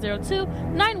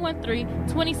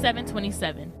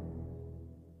 702-913-2727.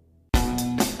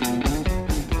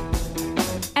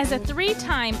 As a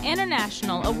 3-time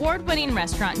international award-winning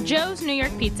restaurant, Joe's New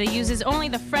York Pizza uses only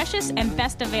the freshest and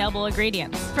best available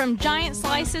ingredients. From giant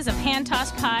slices of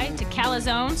hand-tossed pie to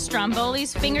calzone,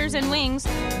 strombolis, fingers, and wings,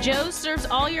 Joe's serves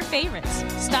all your favorites.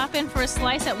 Stop in for a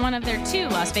slice at one of their 2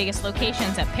 Las Vegas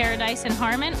locations at Paradise and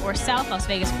Harmon or South Las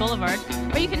Vegas Boulevard,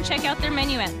 or you can check out their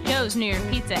menu at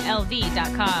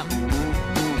joesnewyorkpizzalv.com.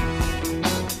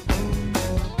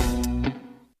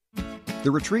 The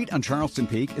Retreat on Charleston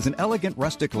Peak is an elegant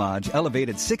rustic lodge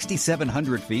elevated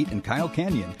 6,700 feet in Kyle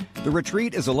Canyon. The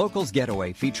Retreat is a locals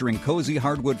getaway featuring cozy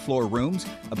hardwood floor rooms,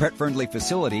 a pet-friendly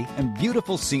facility, and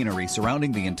beautiful scenery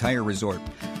surrounding the entire resort.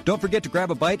 Don't forget to grab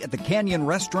a bite at the Canyon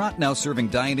Restaurant, now serving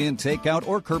dine-in, takeout,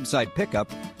 or curbside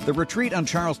pickup. The Retreat on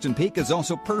Charleston Peak is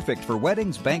also perfect for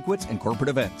weddings, banquets, and corporate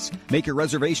events. Make your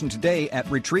reservation today at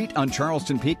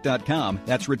retreatoncharlestonpeak.com.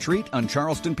 That's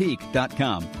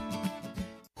retreatoncharlestonpeak.com.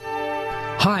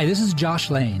 Hi, this is Josh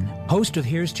Lane, host of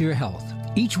Here's to Your Health.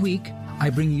 Each week,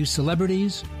 I bring you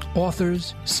celebrities,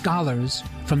 authors, scholars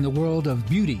from the world of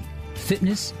beauty,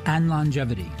 fitness, and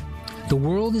longevity. The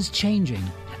world is changing,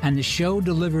 and the show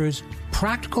delivers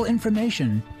practical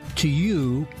information to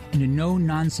you in a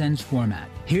no-nonsense format.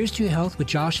 Here's to Your Health with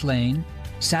Josh Lane,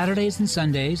 Saturdays and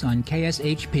Sundays on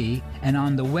KSHP and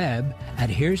on the web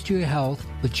at here's to your health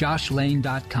with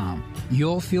joshlane.com.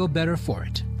 You'll feel better for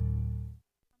it.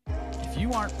 If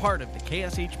you aren't part of the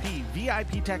KSHP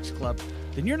VIP Text Club,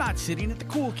 then you're not sitting at the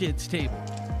cool kids table.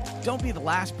 Don't be the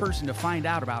last person to find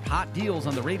out about hot deals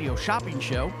on the radio shopping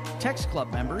show. Text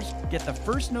Club members get the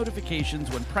first notifications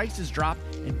when prices drop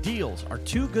and deals are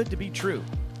too good to be true.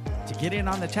 To get in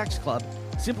on the Text Club,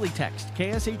 simply text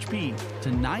KSHP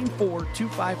to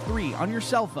 94253 on your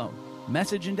cell phone.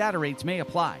 Message and data rates may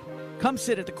apply. Come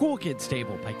sit at the cool kids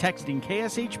table by texting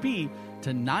KSHP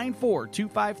to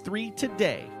 94253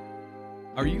 today.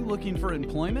 Are you looking for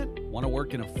employment? Want to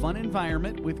work in a fun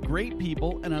environment with great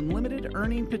people and unlimited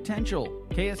earning potential?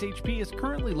 KSHP is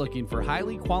currently looking for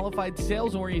highly qualified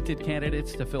sales-oriented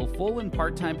candidates to fill full and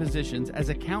part-time positions as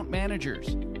account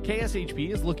managers.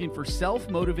 KSHP is looking for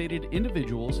self-motivated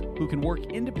individuals who can work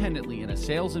independently in a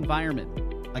sales environment.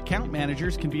 Account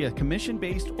managers can be a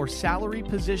commission-based or salary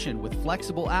position with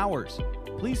flexible hours.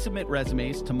 Please submit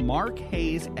resumes to Mark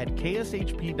Hayes at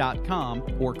kshp.com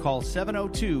or call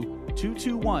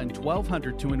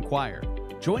 702-221-1200 to inquire.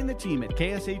 Join the team at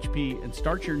KSHP and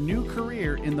start your new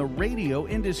career in the radio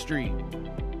industry.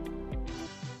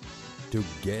 To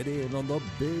get in on the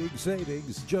big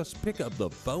savings, just pick up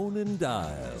the phone and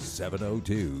dial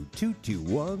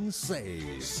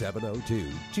 702-221-SAVE,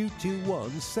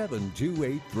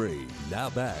 702-221-7283.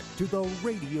 Now back to the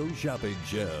Radio Shopping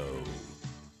Show.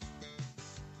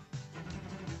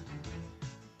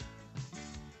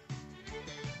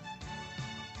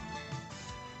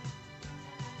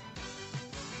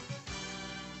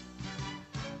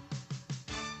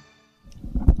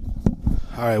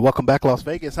 All right, welcome back, Las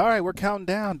Vegas. All right, we're counting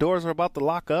down. Doors are about to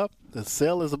lock up. The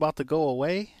sale is about to go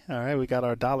away. All right, we got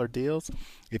our dollar deals.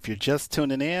 If you're just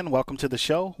tuning in, welcome to the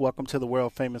show. Welcome to the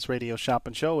world-famous Radio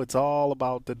Shopping Show. It's all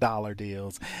about the dollar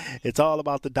deals. It's all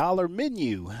about the dollar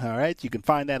menu. All right, you can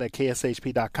find that at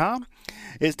kshp.com.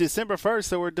 It's December 1st,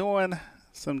 so we're doing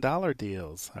some dollar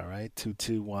deals. All right,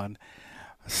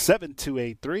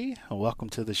 221-7283. Welcome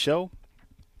to the show.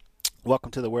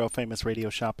 Welcome to the world-famous Radio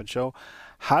Shopping Show.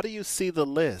 How do you see the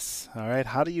list? All right,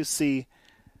 how do you see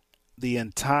the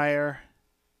entire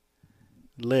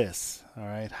list? All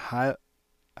right, how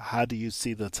do you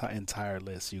see the entire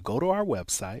list? You go to our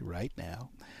website right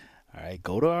now. All right,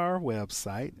 go to our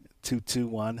website,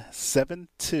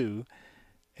 221-7283.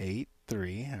 All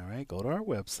right, go to our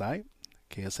website,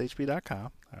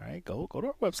 kshp.com. All right, go to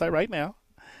our website right now.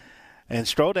 And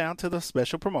scroll down to the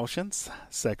special promotions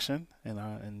section,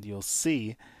 and you'll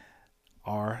see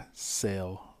our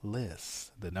sale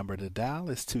list. The number to dial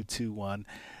is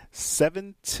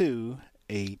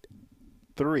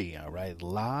 221-7283. All right,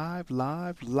 live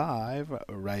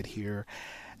right here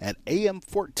at AM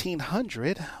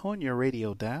 1400 on your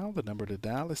radio dial. The number to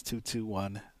dial is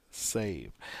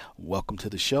 221-SAVE. Welcome to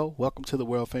the show. Welcome to the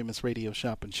world-famous Radio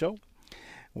Shopping Show.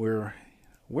 We're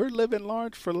living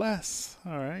large for less.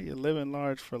 All right, you're living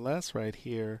large for less right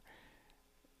here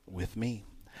with me.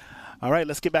 All right,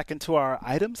 let's get back into our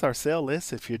items, our sale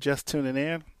list. If you're just tuning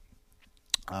in,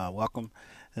 welcome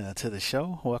to the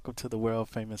show. Welcome to the world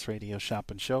famous radio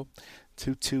shopping show.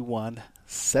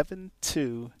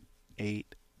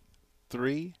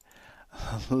 221-7283.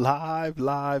 Live.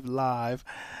 I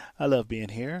love being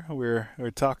here.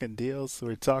 We're talking deals.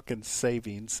 We're talking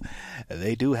savings.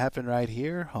 They do happen right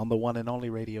here on the one and only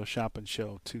radio shopping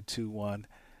show.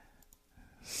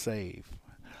 221-SAVE.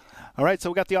 All right, so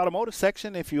we got the automotive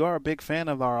section. If you are a big fan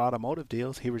of our automotive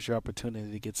deals, here is your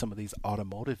opportunity to get some of these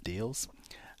automotive deals.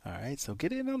 All right, so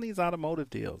get in on these automotive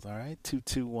deals. All right,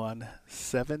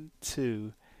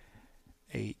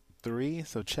 221-7283.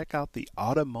 So check out the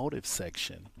automotive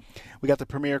section. We got the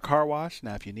Premier Car Wash.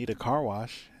 Now, if you need a car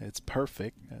wash, it's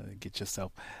perfect. Get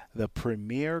yourself the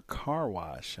Premier Car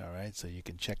Wash. All right, so you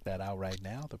can check that out right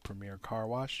now, the Premier Car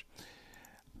Wash.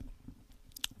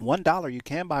 $1, you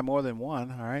can buy more than one.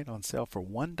 All right, on sale for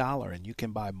 $1, and you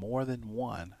can buy more than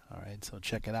one. All right, so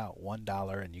check it out.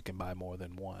 $1, and you can buy more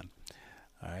than one.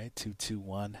 All right,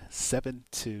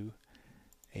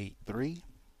 221-7283.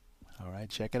 All right,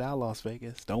 check it out, Las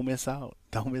Vegas. Don't miss out.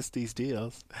 Don't miss these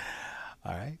deals.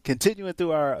 All right, continuing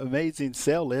through our amazing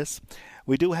sale list,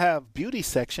 we do have beauty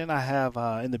section. I have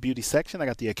in the beauty section, I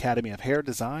got the Academy of Hair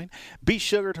Design, Be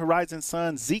Sugared Horizon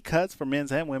Sun Z-Cuts for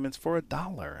men's and women's for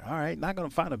 $1. All right, not going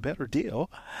to find a better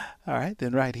deal. All right,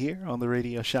 then right here on the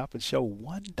Radio Shopping Show,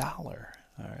 $1.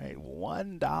 All right,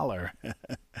 $1.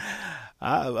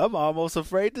 I'm almost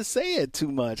afraid to say it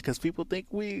too much because people think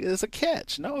it's a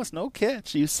catch. No, it's no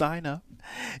catch. You sign up,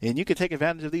 and you can take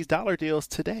advantage of these dollar deals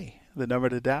today. The number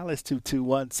to dial is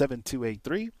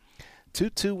 221-7283,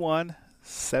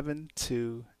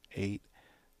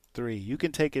 221-7283. You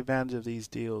can take advantage of these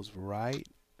deals right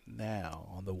now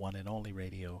on the one and only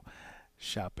Radio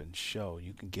Shopping Show.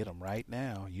 You can get them right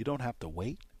now. You don't have to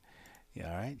wait.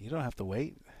 Yeah, all right, you don't have to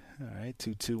wait. All right,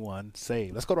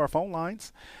 221-SAVE. Let's go to our phone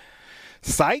lines.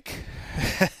 Psych.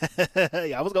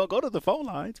 I was going to go to the phone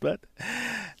lines, but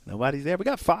nobody's there. We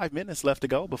got 5 minutes left to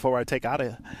go before I take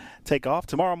off.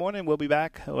 Tomorrow morning, we'll be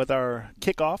back with our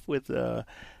kickoff with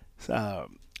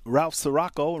Ralph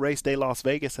Sirocco, Race Day Las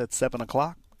Vegas at 7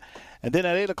 o'clock. And then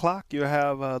at 8 o'clock, you'll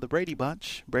have the Brady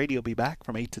Bunch. Brady will be back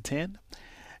from 8 to 10.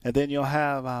 And then you'll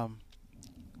have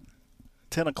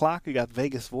 10 o'clock, you got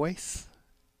Vegas Voice.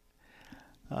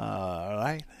 All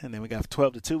right, and then we got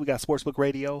 12 to 2. We got Sportsbook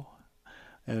Radio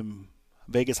and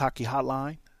Vegas Hockey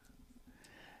Hotline.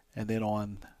 And then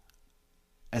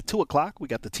at 2 o'clock, we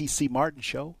got the TC Martin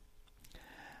Show.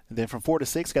 And then from 4 to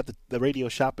 6, got the Radio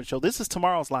Shopping Show. This is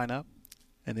tomorrow's lineup.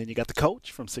 And then you got the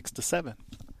Coach from 6 to 7.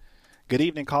 Good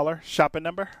evening, caller. Shopping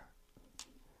number?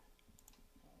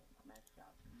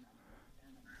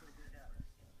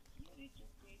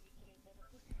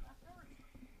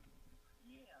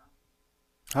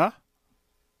 Huh? I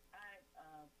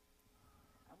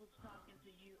was talking to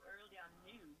you earlier on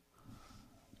news.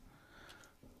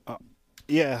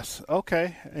 Yes.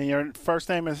 Okay. And your first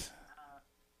name is?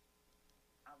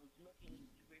 I was looking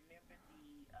to remember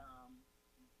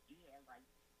you had like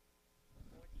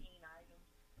 14 items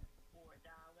for $1.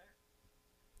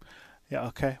 Yeah.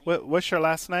 Okay. What's your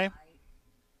last name?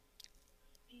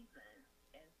 Stephen,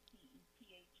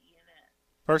 S-T-E-P-H-E-N-S.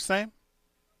 First name?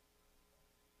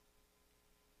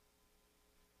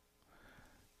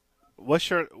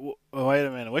 Wait a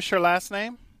minute. What's your last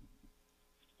name?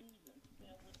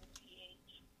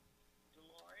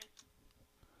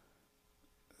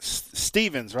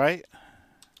 Stevens, right?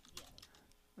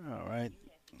 All right.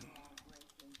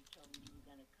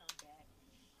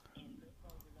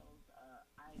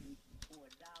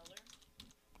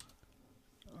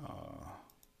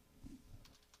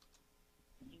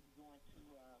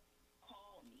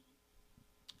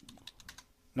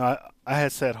 No, I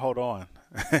had said hold on.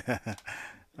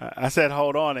 I said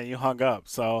hold on, and you hung up.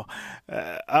 So,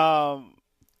 all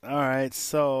right.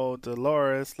 So,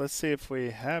 Dolores, let's see if we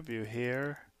have you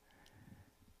here.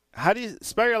 How do you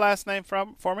spell your last name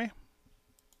for me?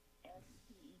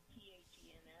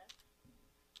 S-T-E-P-H-E-N-S.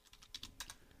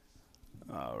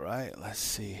 All right. Let's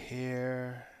see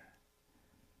here.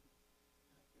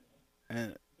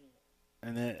 And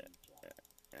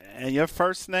your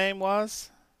first name was?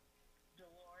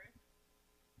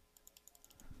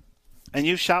 And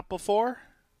you shopped before?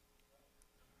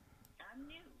 I'm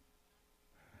new.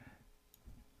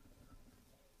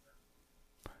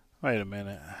 Wait a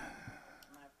minute.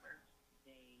 My first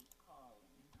day calling.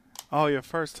 Oh, your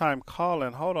first time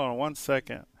calling. Hold on 1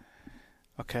 second.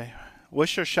 Okay.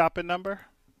 What's your shopping number?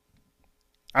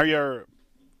 Or your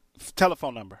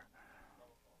telephone number?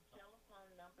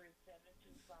 Telephone number is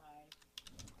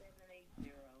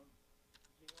 725-780-0099.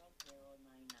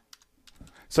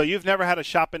 So you've never had a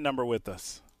shopping number with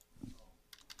us?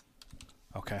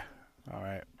 Okay. All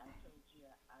right.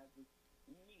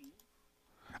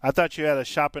 I thought you had a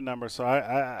shopping number, so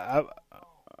I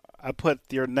put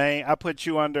your name. I put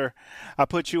you under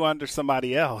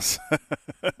somebody else.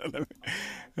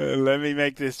 Let me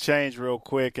make this change real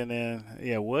quick, and then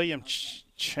William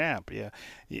Champ. Yeah.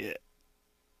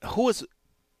 Who is?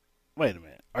 Wait a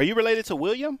minute. Are you related to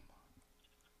William?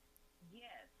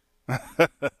 Yes.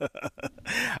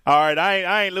 All right.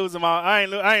 I ain't losing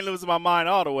my mind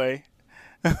all the way.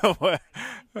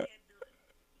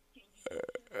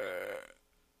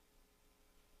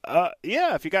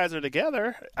 Yeah, if you guys are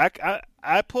together,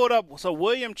 I pulled up. So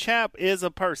William Champ is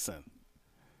a person.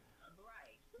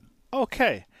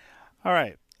 Okay, all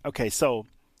right. Okay, so,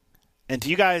 and do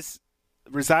you guys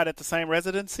reside at the same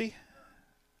residency?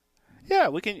 Yeah,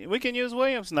 we can use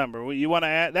William's number. You want to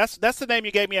add? That's the name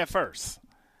you gave me at first.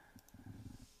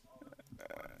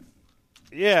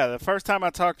 Yeah, the first time I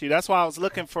talked to you, that's why I was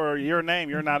looking for your name.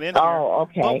 You're not in here. Oh,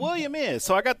 okay. But William is.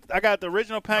 So I got the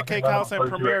original Pancake House and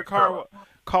Premier Car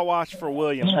Wash for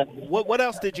William. What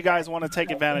else did you guys want to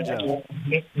take advantage of? Okay,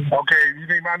 you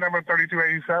need my number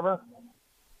 3287?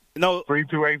 No.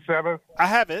 3287? I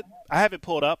have it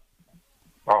pulled up.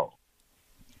 Oh.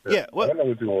 Yeah. I know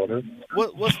what you ordered.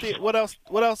 What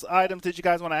else items did you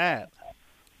guys want to add?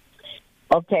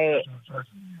 Okay.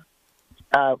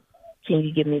 Can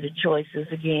you give me the choices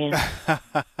again?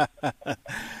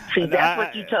 See, that's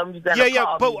what you told me you're gonna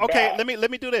call but me okay, back.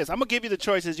 let me do this. I'm gonna give you the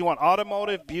choices. You want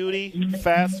automotive, beauty,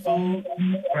 fast food?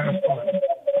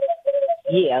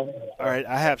 Yeah. All right,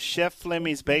 I have Chef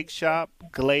Fleming's Bake Shop,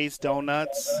 glazed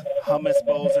donuts, hummus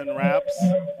bowls and wraps,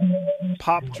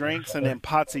 pop drinks, and then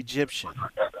Pot's Egyptian.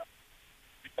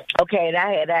 Okay, and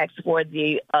I had asked for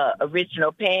the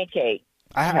original pancake.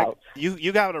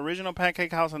 You got an original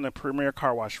Pancake House and the Premier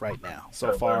Car Wash right now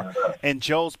so far, and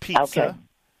Joe's Pizza. Okay.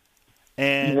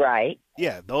 And right.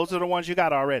 Yeah, those are the ones you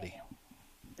got already.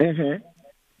 Mhm.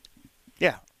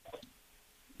 Yeah.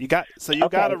 You got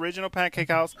original Pancake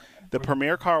House, the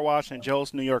Premier Car Wash, and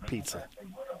Joe's New York Pizza.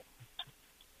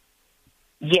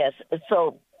 Yes.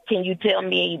 So can you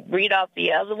read off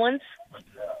the other ones?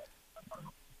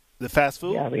 The fast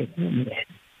food?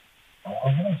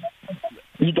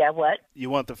 You got what? You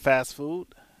want the fast food?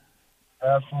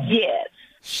 Yes.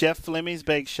 Chef Fleming's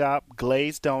Bake Shop,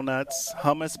 glazed donuts,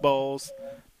 hummus bowls,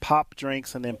 pop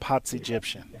drinks, and then Pot's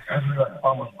Egyptian.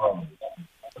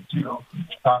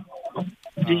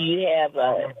 Do you have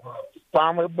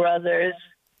Farmer Brothers,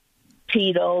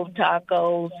 Tito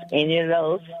Tacos, any of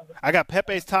those? I got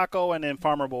Pepe's Taco and then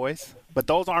Farmer Boys, but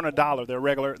those aren't $1. They're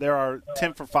regular. There are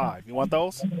 10 for $5. You want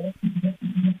those?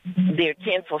 They're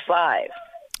 10 for $5.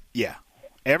 Yeah.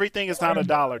 Everything is not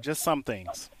 $1, just some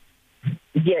things.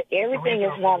 Yeah, everything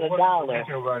is not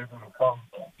 $1.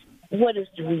 What is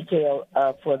the retail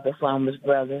for the Farmers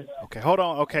Brothers? Okay, hold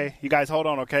on. Okay, you guys hold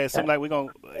on. Okay, it seems like I'm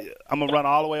gonna run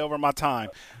all the way over my time.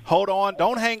 Hold on,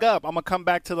 don't hang up. I'm gonna come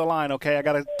back to the line. Okay, I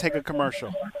gotta take a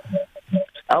commercial.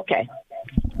 Okay.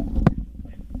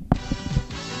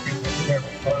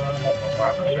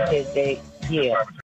 Yeah.